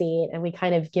back seat, and we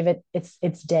kind of give it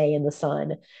its day in the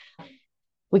sun.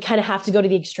 We kind of have to go to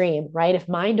the extreme, right? If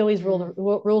mind always Mm.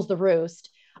 rules the roost,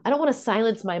 I don't want to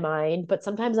silence my mind, but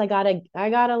sometimes I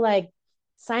gotta like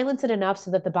silence it enough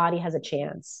so that the body has a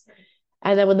chance.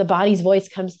 And then when the body's voice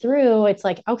comes through, it's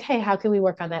like, okay, how can we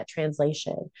work on that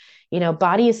translation?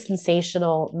 Body is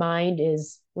sensational, mind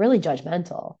is really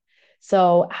judgmental.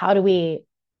 So how do we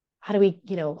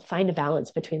find a balance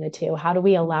between the two? How do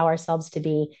we allow ourselves to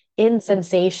be in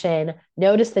sensation,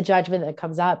 notice the judgment that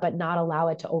comes up, but not allow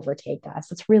it to overtake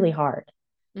us? It's really hard.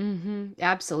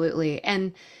 Absolutely.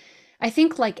 And I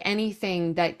think, like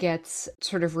anything that gets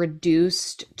sort of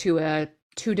reduced to a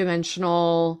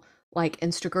two-dimensional, like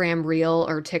Instagram reel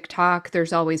or TikTok,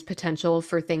 there's always potential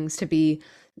for things to be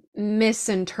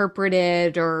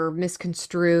misinterpreted or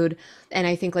misconstrued. And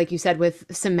I think, like you said, with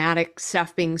somatic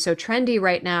stuff being so trendy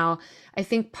right now, I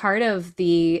think part of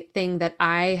the thing that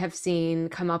I have seen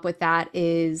come up with that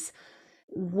is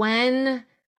when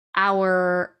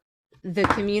our the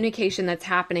communication that's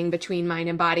happening between mind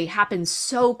and body happens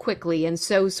so quickly and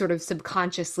so sort of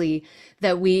subconsciously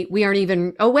that we aren't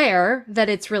even aware that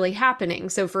it's really happening.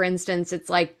 So for instance, it's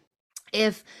like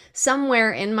if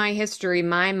somewhere in my history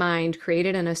my mind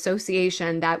created an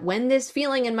association that when this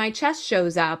feeling in my chest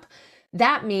shows up,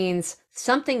 that means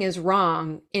something is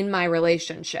wrong in my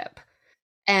relationship.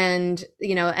 And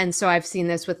and so I've seen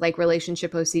this with like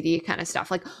relationship OCD kind of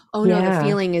stuff, like, oh no, the Yeah.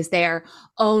 feeling is there,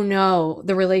 oh no,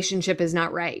 the relationship is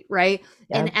not right, right?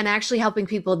 Yeah. And actually helping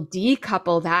people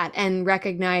decouple that and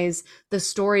recognize the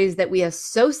stories that we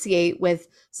associate with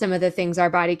some of the things our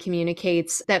body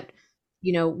communicates, that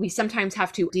we sometimes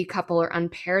have to decouple or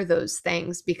unpair those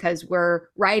things because we're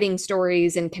writing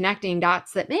stories and connecting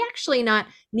dots that may actually not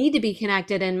need to be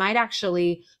connected and might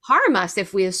actually harm us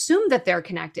if we assume that they're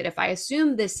connected. If I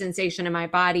assume this sensation in my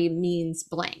body means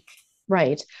blank.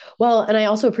 Right. Well, and I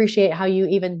also appreciate how you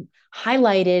even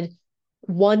highlighted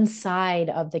one side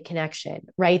of the connection,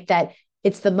 right? That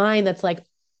it's the mind that's like,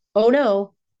 oh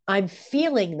no, I'm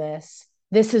feeling this.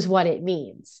 This is what it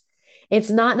means. It's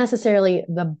not necessarily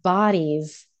the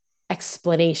body's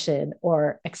explanation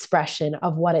or expression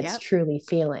of what it's Yep. truly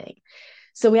feeling.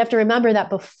 So we have to remember that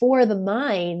before the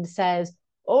mind says,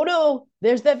 oh no,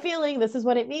 there's that feeling, this is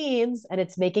what it means, and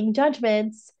it's making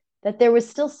judgments, that there was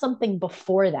still something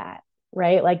before that,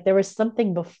 right? Like there was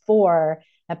something before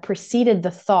that preceded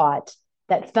the thought,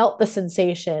 that felt the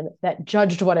sensation, that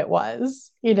judged what it was,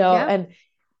 Yep. and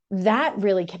that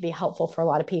really can be helpful for a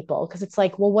lot of people because it's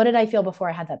like, well, what did I feel before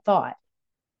I had that thought?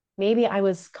 Maybe I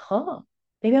was calm.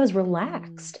 Maybe I was Mm.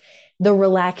 relaxed. The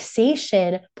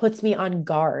relaxation puts me on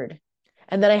guard.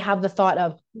 And then I have the thought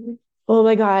of, oh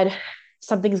my God,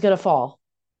 something's going to fall,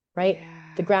 right?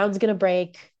 The Yeah. ground's going to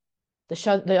break.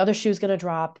 The other shoe's going to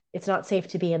drop. It's not safe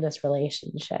to be in this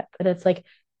relationship. And it's like,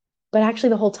 but actually,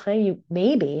 the whole time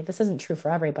maybe this isn't true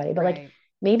for everybody, but like Right.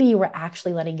 maybe you were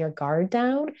actually letting your guard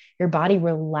down, your body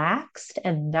relaxed,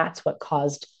 and that's what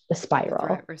caused the The threat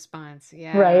spiral. response.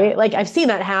 Yeah. Right. Like I've seen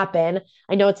that happen.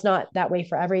 I know it's not that way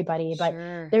for everybody, but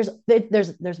Sure.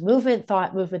 there's movement,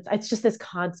 thought, movement. It's just this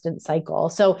constant cycle.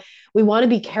 So we want to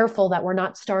be careful that we're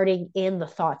not starting in the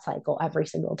thought cycle every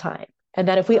single time. And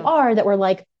that if we Oh, are, that we're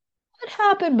like, what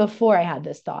happened before I had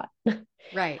this thought?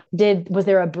 right. Was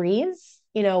there a breeze?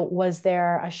 Was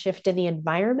there a shift in the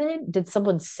environment? Did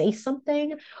someone say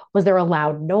something? Was there a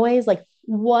loud noise? Like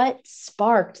what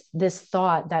sparked this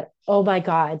thought that, oh my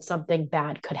God, something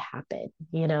bad could happen?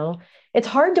 It's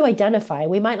hard to identify.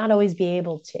 We might not always be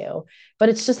able to, but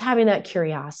it's just having that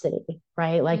curiosity,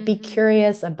 right? Like be hmm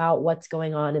curious about what's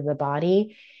going on in the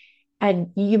body,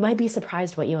 and you might be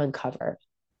surprised what you uncover.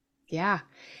 Yeah.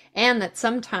 And that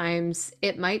sometimes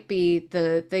it might be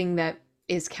the thing that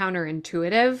is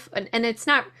counterintuitive. And it's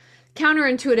not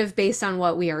counterintuitive based on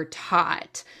what we are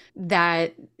taught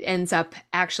that ends up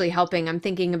actually helping. I'm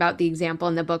thinking about the example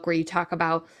in the book where you talk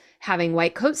about having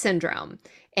white coat syndrome.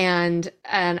 And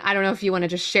I don't know if you want to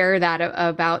just share that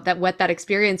about that, what that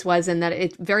experience was, and that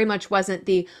it very much wasn't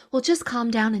the, well, just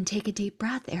calm down and take a deep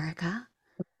breath, Erica.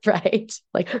 Right?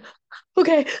 Like,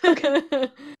 okay, okay.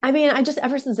 I mean, I just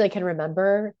ever since I can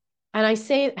remember, and I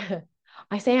say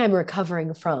I'm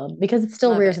recovering from because it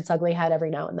still Love rears it. its ugly head every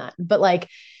now and then. But like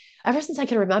ever since I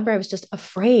can remember, I was just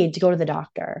afraid to go to the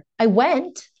doctor. I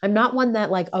went. I'm not one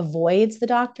that like avoids the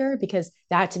doctor because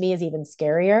that to me is even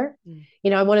scarier. Mm.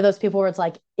 I'm one of those people where it's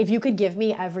like, if you could give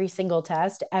me every single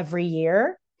test every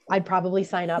year, I'd probably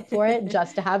sign up for it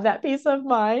just to have that peace of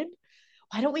mind.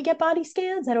 Why don't we get body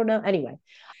scans? I don't know. Anyway,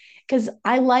 because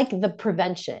I like the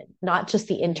prevention, not just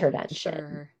the intervention.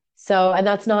 Sure. So, and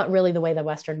that's not really the way the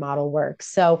Western model works.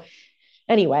 So,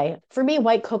 anyway, for me,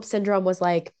 white coat syndrome was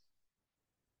like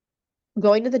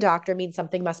going to the doctor means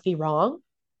something must be wrong.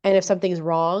 And if something's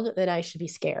wrong, then I should be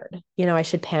scared. I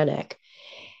should panic.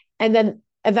 And then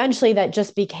eventually that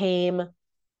just became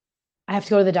I have to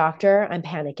go to the doctor. I'm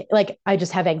panicking. Like I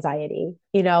just have anxiety,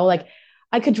 like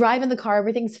I could drive in the car,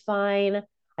 everything's fine.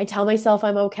 I tell myself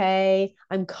I'm okay,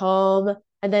 I'm calm.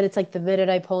 And then it's like the minute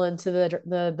I pull into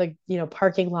the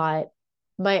parking lot,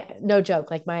 my no joke,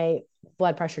 like my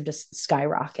blood pressure just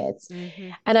skyrockets. Mm-hmm.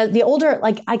 And the older,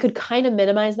 like I could kind of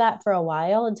minimize that for a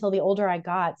while until the older I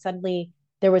got, suddenly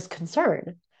there was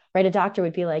concern, right? A doctor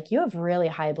would be like, you have really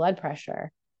high blood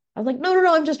pressure. I was like, no, no,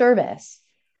 no, I'm just nervous.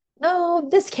 No,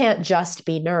 this can't just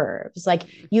be nerves. Like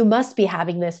you must be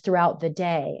having this throughout the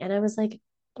day. And I was like,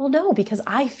 well, no, because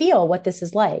I feel what this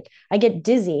is like. I get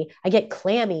dizzy, I get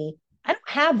clammy. I don't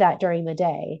have that during the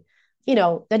day.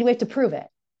 Then we have to prove it,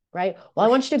 right? Well, I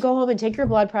want you to Right. go home and take your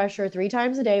blood pressure 3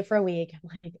 times a day for a week. I'm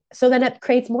like, so then it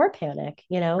creates more panic.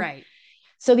 Right.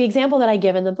 So the example that I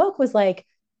give in the book was like,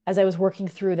 as I was working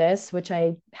through this, which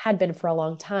I had been for a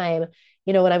long time,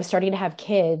 when I was starting to have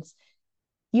kids,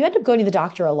 you end up going to the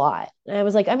doctor a lot. And I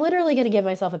was like, I'm literally going to give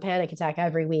myself a panic attack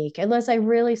every week unless I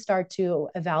really start to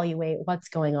evaluate what's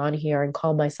going on here and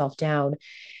calm myself down.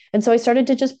 And so I started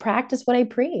to just practice what I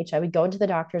preach. I would go into the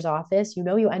doctor's office.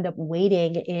 You end up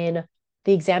waiting in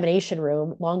the examination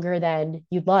room longer than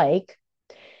you'd like.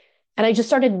 And I just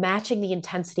started matching the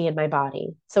intensity in my body.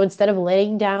 So instead of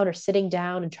laying down or sitting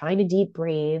down and trying to deep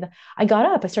breathe, I got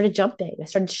up, I started jumping, I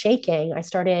started shaking, I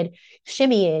started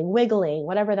shimmying, wiggling,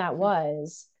 whatever that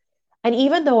was. And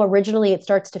even though originally it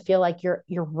starts to feel like you're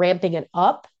ramping it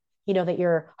up, that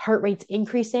your heart rate's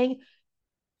increasing,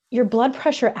 your blood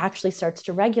pressure actually starts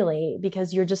to regulate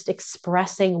because you're just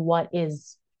expressing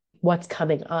what's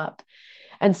coming up.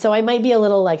 And so I might be a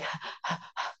little like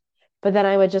but then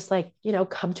I would just like,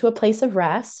 come to a place of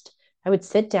rest. I would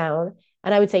sit down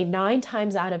and I would say 9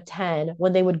 times out of 10,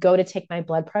 when they would go to take my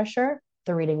blood pressure,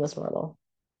 the reading was normal.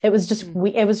 It was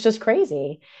just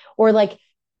crazy. Or like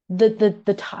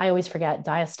I always forget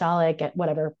diastolic and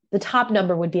whatever. The top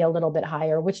number would be a little bit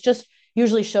higher, which just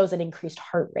usually shows an increased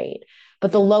heart rate.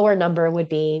 But the lower number would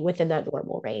be within that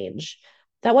normal range.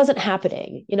 That wasn't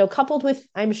happening, coupled with,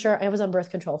 I'm sure I was on birth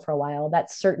control for a while.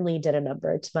 That certainly did a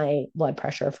number to my blood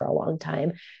pressure for a long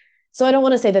time. So I don't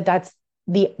want to say that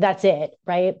that's it,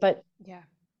 right? But Yeah.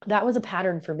 that was a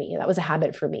pattern for me. That was a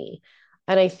habit for me.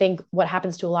 And I think what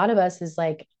happens to a lot of us is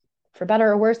like, for better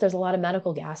or worse, there's a lot of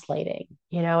medical gaslighting,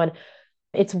 and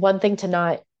it's one thing to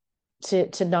not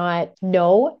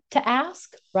know to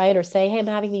ask, right? Or say, hey, I'm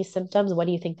having these symptoms. What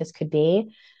do you think this could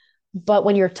be? But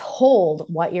when you're told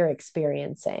what you're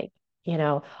experiencing, you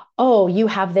know, oh, you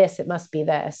have this, it must be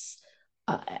this.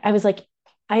 I was like,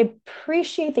 I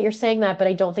appreciate that you're saying that, but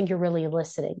I don't think you're really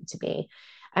listening to me.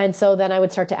 And so then I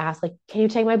would start to ask, like, can you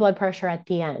take my blood pressure at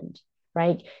the end?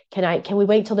 Right? Can we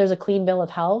wait till there's a clean bill of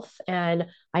health and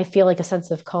I feel like a sense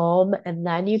of calm and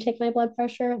then you take my blood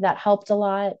pressure? That helped a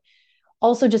lot.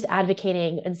 Also, just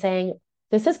advocating and saying,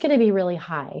 this is going to be really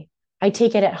high. I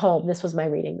take it at home. This was my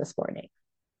reading this morning.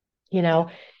 You Yeah. know,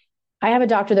 I have a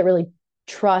doctor that really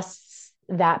trusts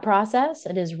that process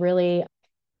and is really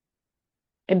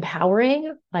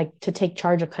empowering, like to take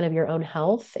charge of kind of your own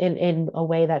health in a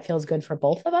way that feels good for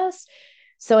both of us.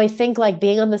 So I think like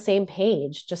being on the same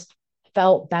page just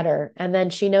felt better. And then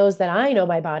she knows that I know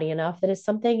my body enough that if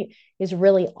something is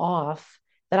really off,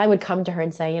 that I would come to her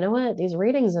and say, you know what, these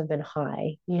readings have been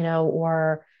high,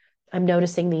 or I'm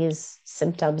noticing these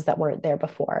symptoms that weren't there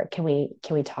before. Can we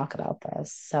talk about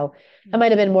this? So that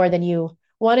might have been more than you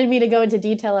wanted me to go into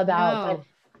detail about, but No.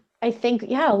 I think,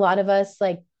 yeah, a lot of us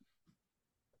like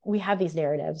we have these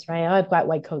narratives, right? Oh, I've got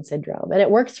white coat syndrome. And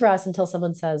it works for us until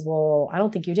someone says, well, I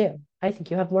don't think you do. I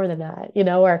think you have more than that,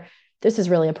 or this is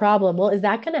really a problem. Well, is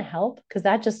that going to help?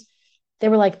 Because they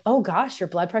were like, oh gosh, your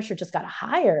blood pressure just got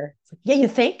higher. It's like, yeah, you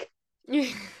think?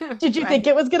 Did you think Right.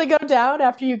 it was going to go down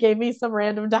after you gave me some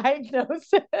random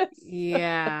diagnosis?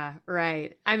 Yeah,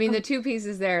 right. I mean, the two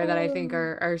pieces there that I think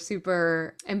are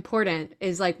super important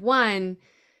is like one,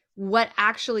 what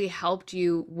actually helped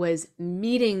you was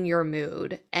meeting your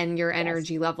mood and your Yes,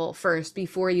 energy level first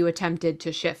before you attempted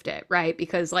to shift it, right?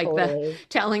 Because like the totally.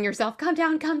 telling yourself, come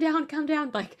down, come down, come down,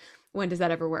 like when does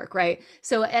that ever work, right?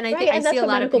 So, and I Right. think I And see that's a what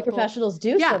lot of medical people, professionals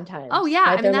do yeah. Oh, sometimes, yeah. right?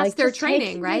 I mean, They're that's like, their just take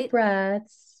training, some deep right?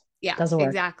 breaths. Yeah, Doesn't work.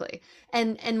 exactly.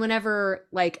 And whenever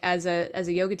like as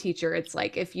a yoga teacher, it's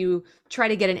like if you try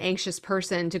to get an anxious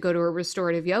person to go to a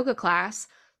restorative yoga class,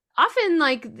 often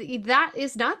like that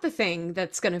is not the thing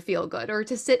that's going to feel good, or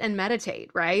to sit and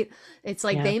meditate, right? It's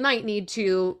like Yeah. they might need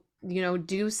to,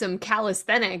 do some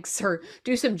calisthenics or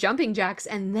do some jumping jacks,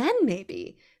 and then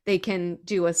maybe they can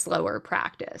do a slower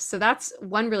practice. So that's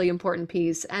one really important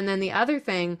piece. And then the other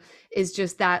thing is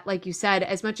just that, like you said,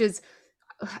 as much as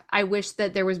I wish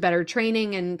that there was better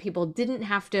training and people didn't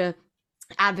have to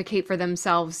advocate for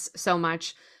themselves so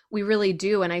much. We really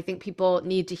do. And I think people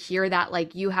need to hear that,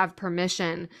 like, you have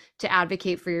permission to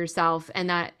advocate for yourself, and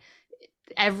that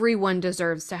everyone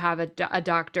deserves to have a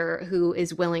doctor who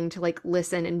is willing to like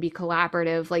listen and be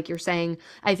collaborative, like you're saying.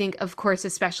 I think, of course,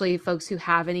 especially folks who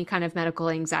have any kind of medical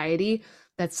anxiety,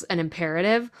 that's an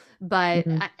imperative, but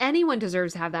Mhm. anyone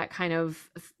deserves to have that kind of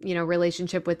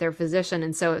relationship with their physician.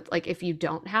 And so like if you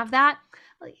don't have that,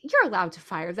 like, you're allowed to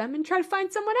fire them and try to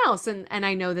find someone else. And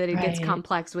I know that it gets Right.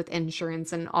 complex with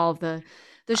insurance and all the Oh,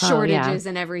 yeah. shortages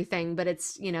and everything, but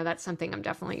it's, that's something I'm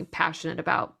definitely passionate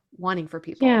about wanting for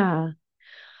people. Yeah.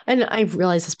 And I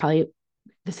realize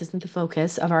this isn't the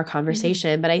focus of our Mhm.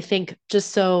 conversation, but I think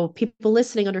just so people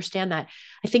listening understand that,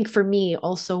 I think for me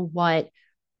also what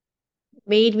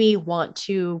made me want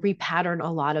to repattern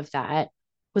a lot of that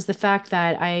was the fact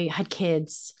that I had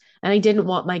kids and I didn't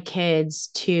want my kids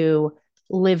to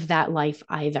live that life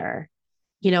either,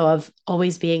 of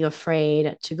always being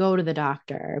afraid to go to the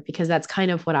doctor because that's kind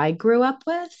of what I grew up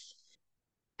with.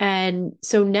 And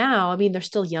so now, I mean, they're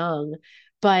still young,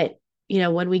 but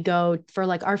when we go for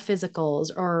like our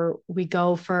physicals or we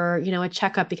go for, a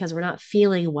checkup because we're not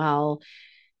feeling well,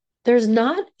 there's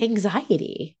not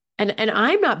anxiety. And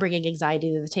I'm not bringing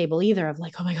anxiety to the table either of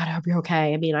like, oh my God, I hope you're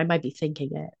okay. I mean, I might be thinking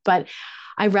it, but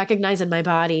I recognize in my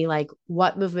body like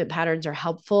what movement patterns are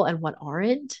helpful and what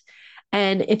aren't.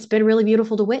 And it's been really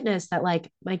beautiful to witness that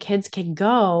like my kids can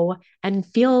go and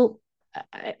feel,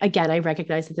 again, I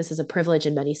recognize that this is a privilege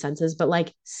in many senses, but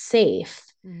like safe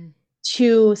Mm.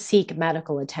 to seek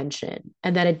medical attention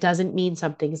and that it doesn't mean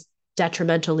something's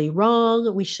detrimentally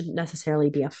wrong. We shouldn't necessarily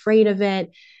be afraid of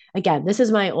it. Again, this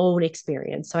is my own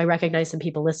experience. So I recognize some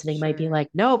people listening might be Sure. like,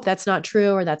 nope, that's not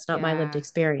true, or that's not my lived Yeah.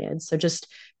 experience. So just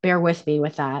bear with me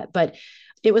with that. But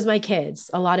it was my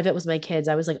kids. A lot of it was my kids.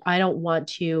 I was like, I don't want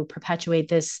to perpetuate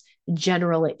this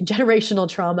generational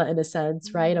trauma in a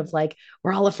sense, right? Mm. Of like,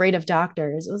 we're all afraid of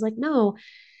doctors. It was like, no,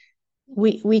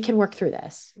 we can work through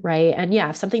this, right? And yeah,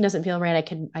 if something doesn't feel right, I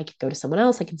can go to someone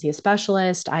else, I can see a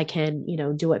specialist, I can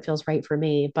do what feels right for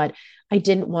me. But I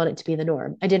didn't want it to be the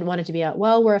norm. I didn't want it to be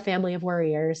well, we're a family of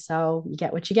worriers, so you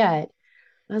get what you get.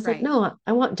 I was like, Right. no,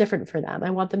 I want different for them. I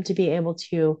want them to be able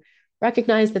to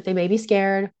recognize that they may be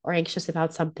scared or anxious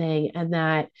about something, and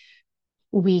that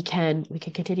we can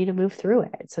continue to move through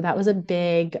it. So that was a Mhm.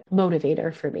 big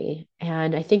motivator for me,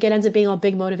 and I think it ends up being a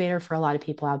big motivator for a lot of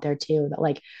people out there too, that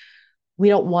like we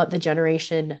don't want the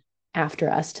generation after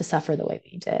us to suffer the way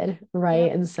we did, right?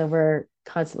 Yep. And so we're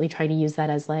constantly trying to use that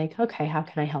as like, okay, how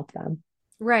can I help them?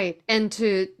 Right. And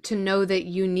to know that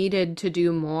you needed to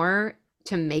do more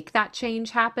to make that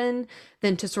change happen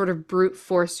than to sort of brute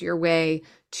force your way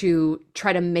to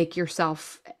try to make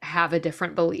yourself have a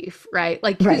different belief, right?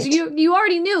 Like, because Right. you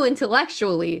already knew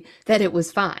intellectually that it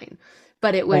was fine,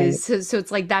 but it was Right. so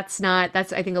it's like that's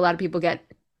I think a lot of people get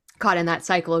caught in that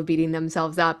cycle of beating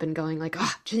themselves up and going like,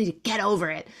 oh, just need to get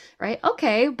over it, right?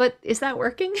 Okay, but is that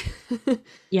working?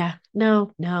 Yeah.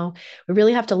 No, no. We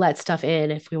really have to let stuff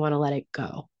in if we want to let it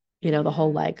go. The whole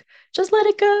Yeah. like, just let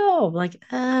it go. Like,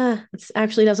 it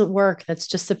actually doesn't work. That's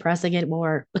just suppressing it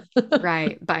more.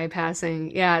 Right,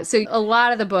 bypassing. Yeah. So a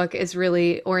lot of the book is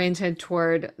really oriented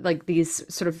toward like these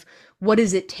sort of what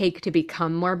does it take to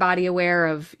become more body aware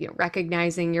of,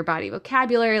 recognizing your body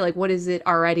vocabulary, like what does it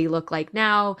already look like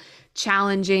now,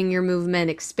 challenging your movement,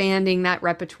 expanding that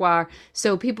repertoire.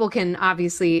 So people can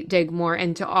obviously dig more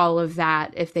into all of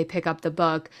that if they pick up the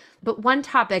book. But one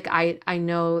topic I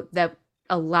know that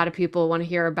a lot of people want to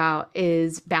hear about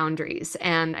is boundaries.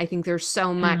 And I think there's so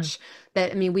Yeah. much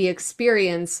that, I mean, we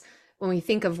experience when we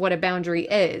think of what a boundary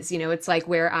is. It's like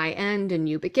where I end and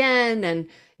you begin, and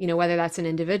whether that's an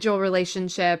individual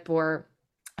relationship or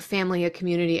a family, a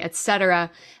community,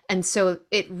 etc. And so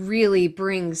it really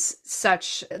brings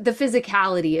such the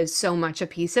physicality is so much a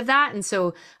piece of that. And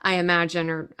so I imagine,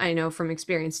 or I know from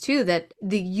experience too, that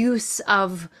the use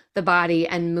of the body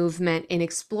and movement in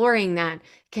exploring that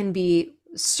can be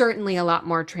certainly a lot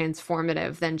more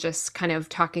transformative than just kind of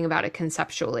talking about it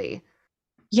conceptually.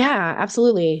 Yeah,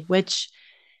 absolutely. Which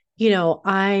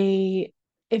I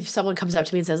if someone comes up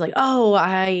to me and says like, "Oh,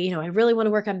 I really want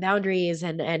to work on boundaries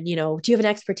and do you have an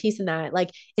expertise in that?"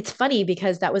 Like it's funny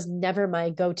because that was never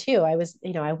my go-to. I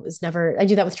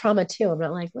do that with trauma too. I'm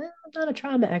not like, "Well, I'm not a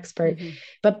trauma expert." Hmm.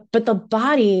 But the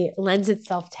body lends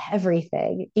itself to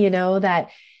everything, that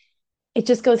it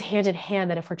just goes hand in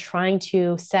hand that if we're trying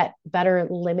to set better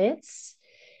limits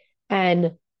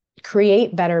and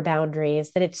create better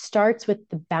boundaries, that it starts with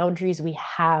the boundaries we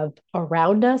have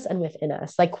around us and within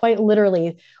us. Like, quite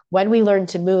literally, when we learn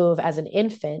to move as an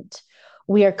infant,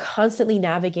 we are constantly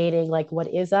navigating like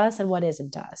what is us and what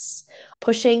isn't us,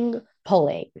 pushing,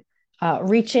 pulling,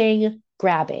 reaching,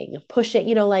 grabbing,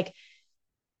 pushing, like,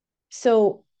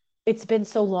 so it's been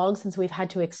so long since we've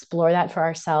had to explore that for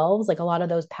ourselves. Like, a lot of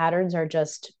those patterns are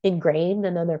just ingrained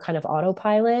and then they're kind of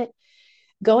autopilot.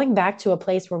 Going back to a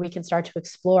place where we can start to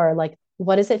explore, like,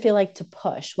 what does it feel like to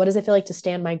push? What does it feel like to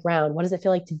stand my ground? What does it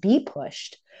feel like to be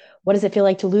pushed? What does it feel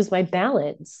like to lose my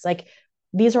balance? Like,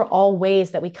 these are all ways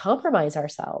that we compromise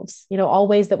ourselves, all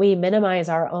ways that we minimize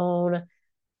our own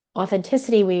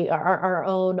authenticity, our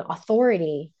own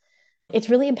authority. It's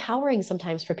really empowering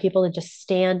sometimes for people to just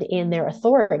stand in their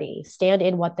authority, stand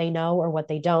in what they know or what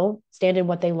they don't, stand in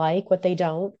what they like, what they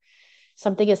don't.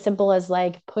 Something as simple as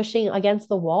like pushing against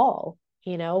the wall.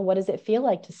 What does it feel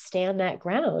like to stand that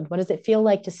ground? What does it feel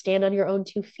like to stand on your own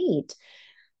 2 feet,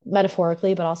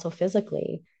 metaphorically, but also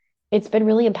physically? It's been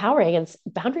really empowering. And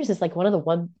boundaries is like one of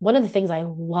the things I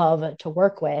love to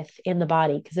work with in the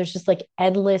body because there's just like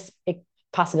endless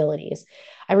possibilities.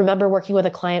 I remember working with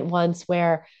a client once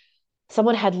where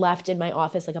someone had left in my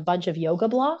office like a bunch of yoga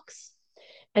blocks.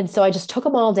 And so I just took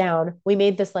them all down. We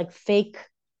made this like fake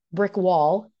brick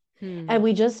wall Hmm. and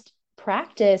we just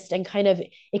practiced and kind of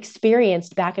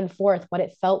experienced back and forth what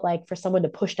it felt like for someone to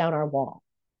push down our wall,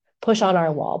 push on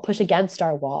our Hmm. wall, push against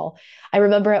our wall. I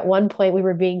remember at one point we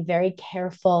were being very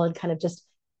careful and kind of just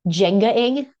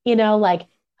Jenga-ing, like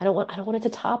I don't want it to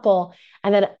topple.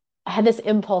 And then I had this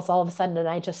impulse all of a sudden and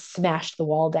I just smashed the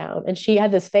wall down. And she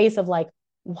had this face of like,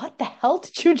 what the hell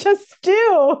did you just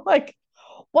do? Like,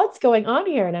 what's going on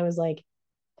here? And I was like,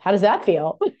 how does that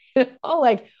feel? Oh,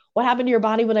 like, what happened to your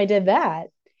body when I did that?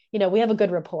 We have a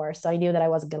good rapport, so I knew that I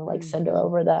wasn't going to like send her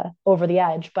Hmm. over the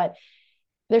edge. But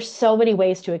there's so many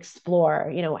ways to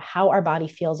explore, how our body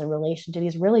feels in relation to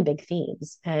these really big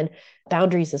themes, and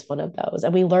boundaries is one of those.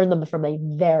 And we learn them from a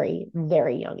very,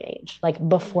 very young age, like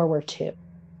before we're two.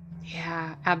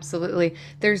 Yeah, absolutely.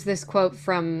 There's this quote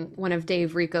from one of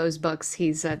Dave Rico's books.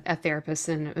 He's a therapist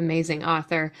and amazing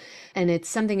author. And it's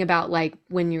something about like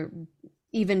when you're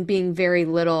even being very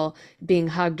little, being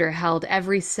hugged or held,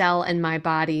 every cell in my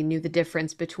body knew the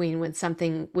difference between when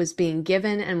something was being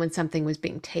given and when something was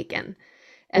being taken.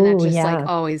 And that Oh, just like yeah.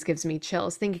 always gives me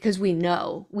chills. Think because we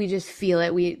know, we just feel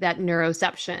it. That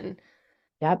neuroception.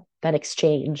 Yep. That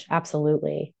exchange.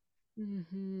 Absolutely.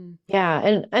 Hmm. Yeah,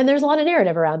 and there's a lot of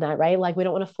narrative around that, right? Like, we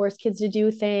don't want to force kids to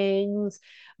do things,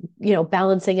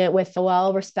 balancing it with,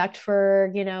 well, respect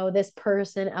for, this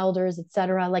person, elders,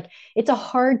 etc. Like, it's a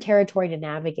hard territory to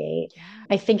navigate. Yeah.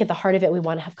 I think at the heart of it, we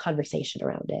want to have conversation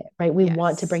around it, right? We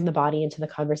want to Yes. bring the body into the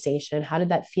conversation. How did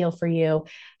that feel for you?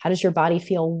 How does your body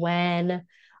feel when,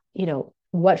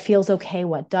 what feels okay,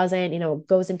 what doesn't, it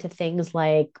goes into things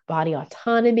like body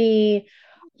autonomy.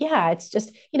 Yeah, it's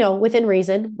just, within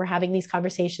reason, we're having these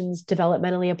conversations,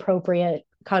 developmentally appropriate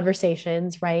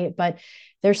conversations, right? But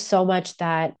there's so much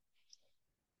that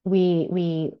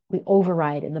we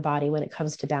override in the body when it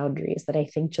comes to boundaries, that I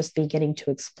think just beginning to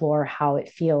explore how it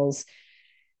feels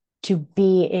to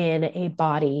be in a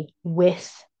body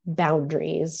with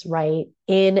boundaries, right?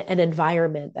 In an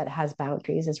environment that has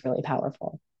boundaries is really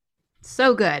powerful.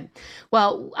 So good.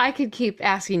 Well, I could keep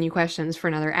asking you questions for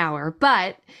another hour,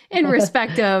 but in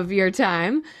respect of your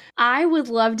time, I would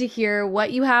love to hear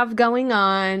what you have going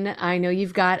on. I know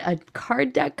you've got a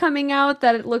card deck coming out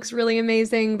that it looks really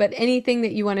amazing, but anything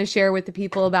that you want to share with the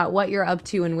people about what you're up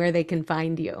to and where they can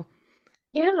find you.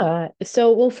 Yeah.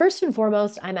 So, well, first and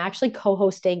foremost, I'm actually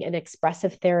co-hosting an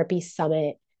expressive therapy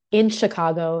summit in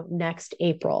Chicago next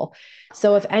April. Oh,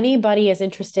 So, if wow. anybody is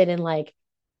interested in like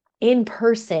in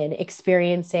person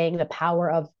experiencing the power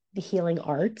of the healing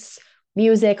arts,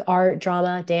 music, art,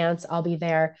 drama, dance, I'll be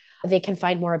there. They can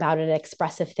find more about it at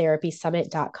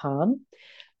expressivetherapysummit.com.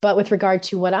 But with regard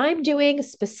to what I'm doing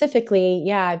specifically,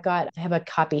 yeah, I have a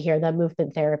copy here, the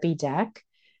movement therapy deck.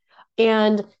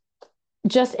 And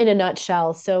just in a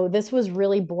nutshell, so this was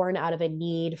really born out of a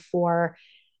need for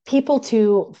people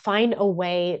to find a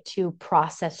way to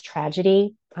process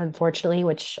tragedy, unfortunately,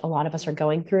 which a lot of us are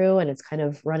going through, and it's kind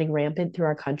of running rampant through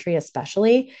our country,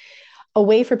 especially a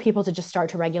way for people to just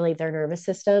start to regulate their nervous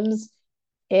systems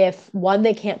if one,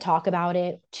 they can't talk about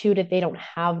it, two, that they don't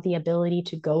have the ability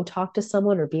to go talk to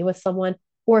someone or be with someone,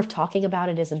 or if talking about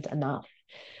it isn't enough,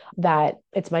 that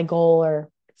it's my goal or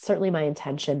certainly my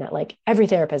intention that like every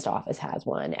therapist office has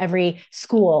one, every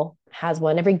school has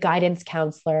one, every guidance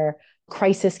counselor,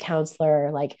 crisis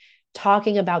counselor, like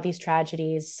talking about these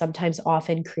tragedies sometimes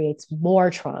often creates more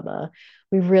trauma.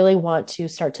 We really want to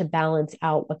start to balance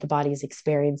out what the body is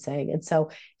experiencing. And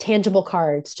so tangible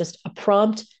cards, just a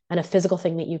prompt and a physical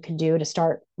thing that you can do to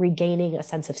start regaining a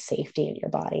sense of safety in your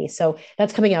body. So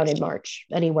that's coming out in March.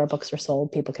 Anywhere books are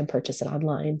sold, people can purchase it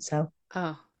online. So,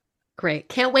 Oh, great.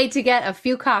 Can't wait to get a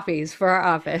few copies for our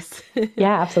office.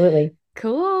 yeah, absolutely.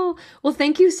 Cool. Well,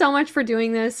 thank you so much for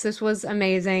doing this. This was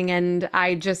amazing, and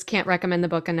I just can't recommend the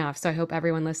book enough. So I hope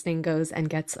everyone listening goes and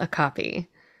gets a copy.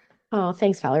 Oh,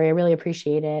 thanks, Valerie. I really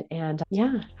appreciate it. And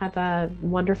yeah, have a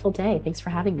wonderful day. Thanks for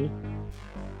having me.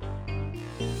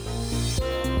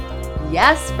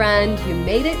 Yes, friend, you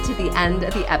made it to the end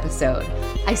of the episode.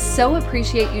 I so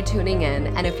appreciate you tuning in,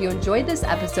 and if you enjoyed this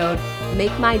episode,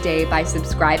 make my day by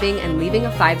subscribing and leaving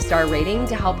a 5-star rating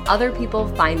to help other people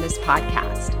find this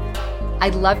podcast.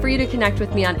 I'd love for you to connect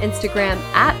with me on Instagram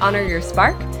at Honor Your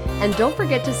Spark, and don't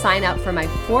forget to sign up for my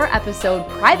 4-episode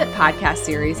private podcast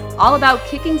series all about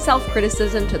kicking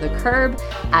self-criticism to the curb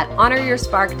at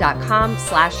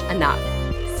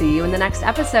honoryourspark.com/enough. See you in the next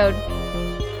episode.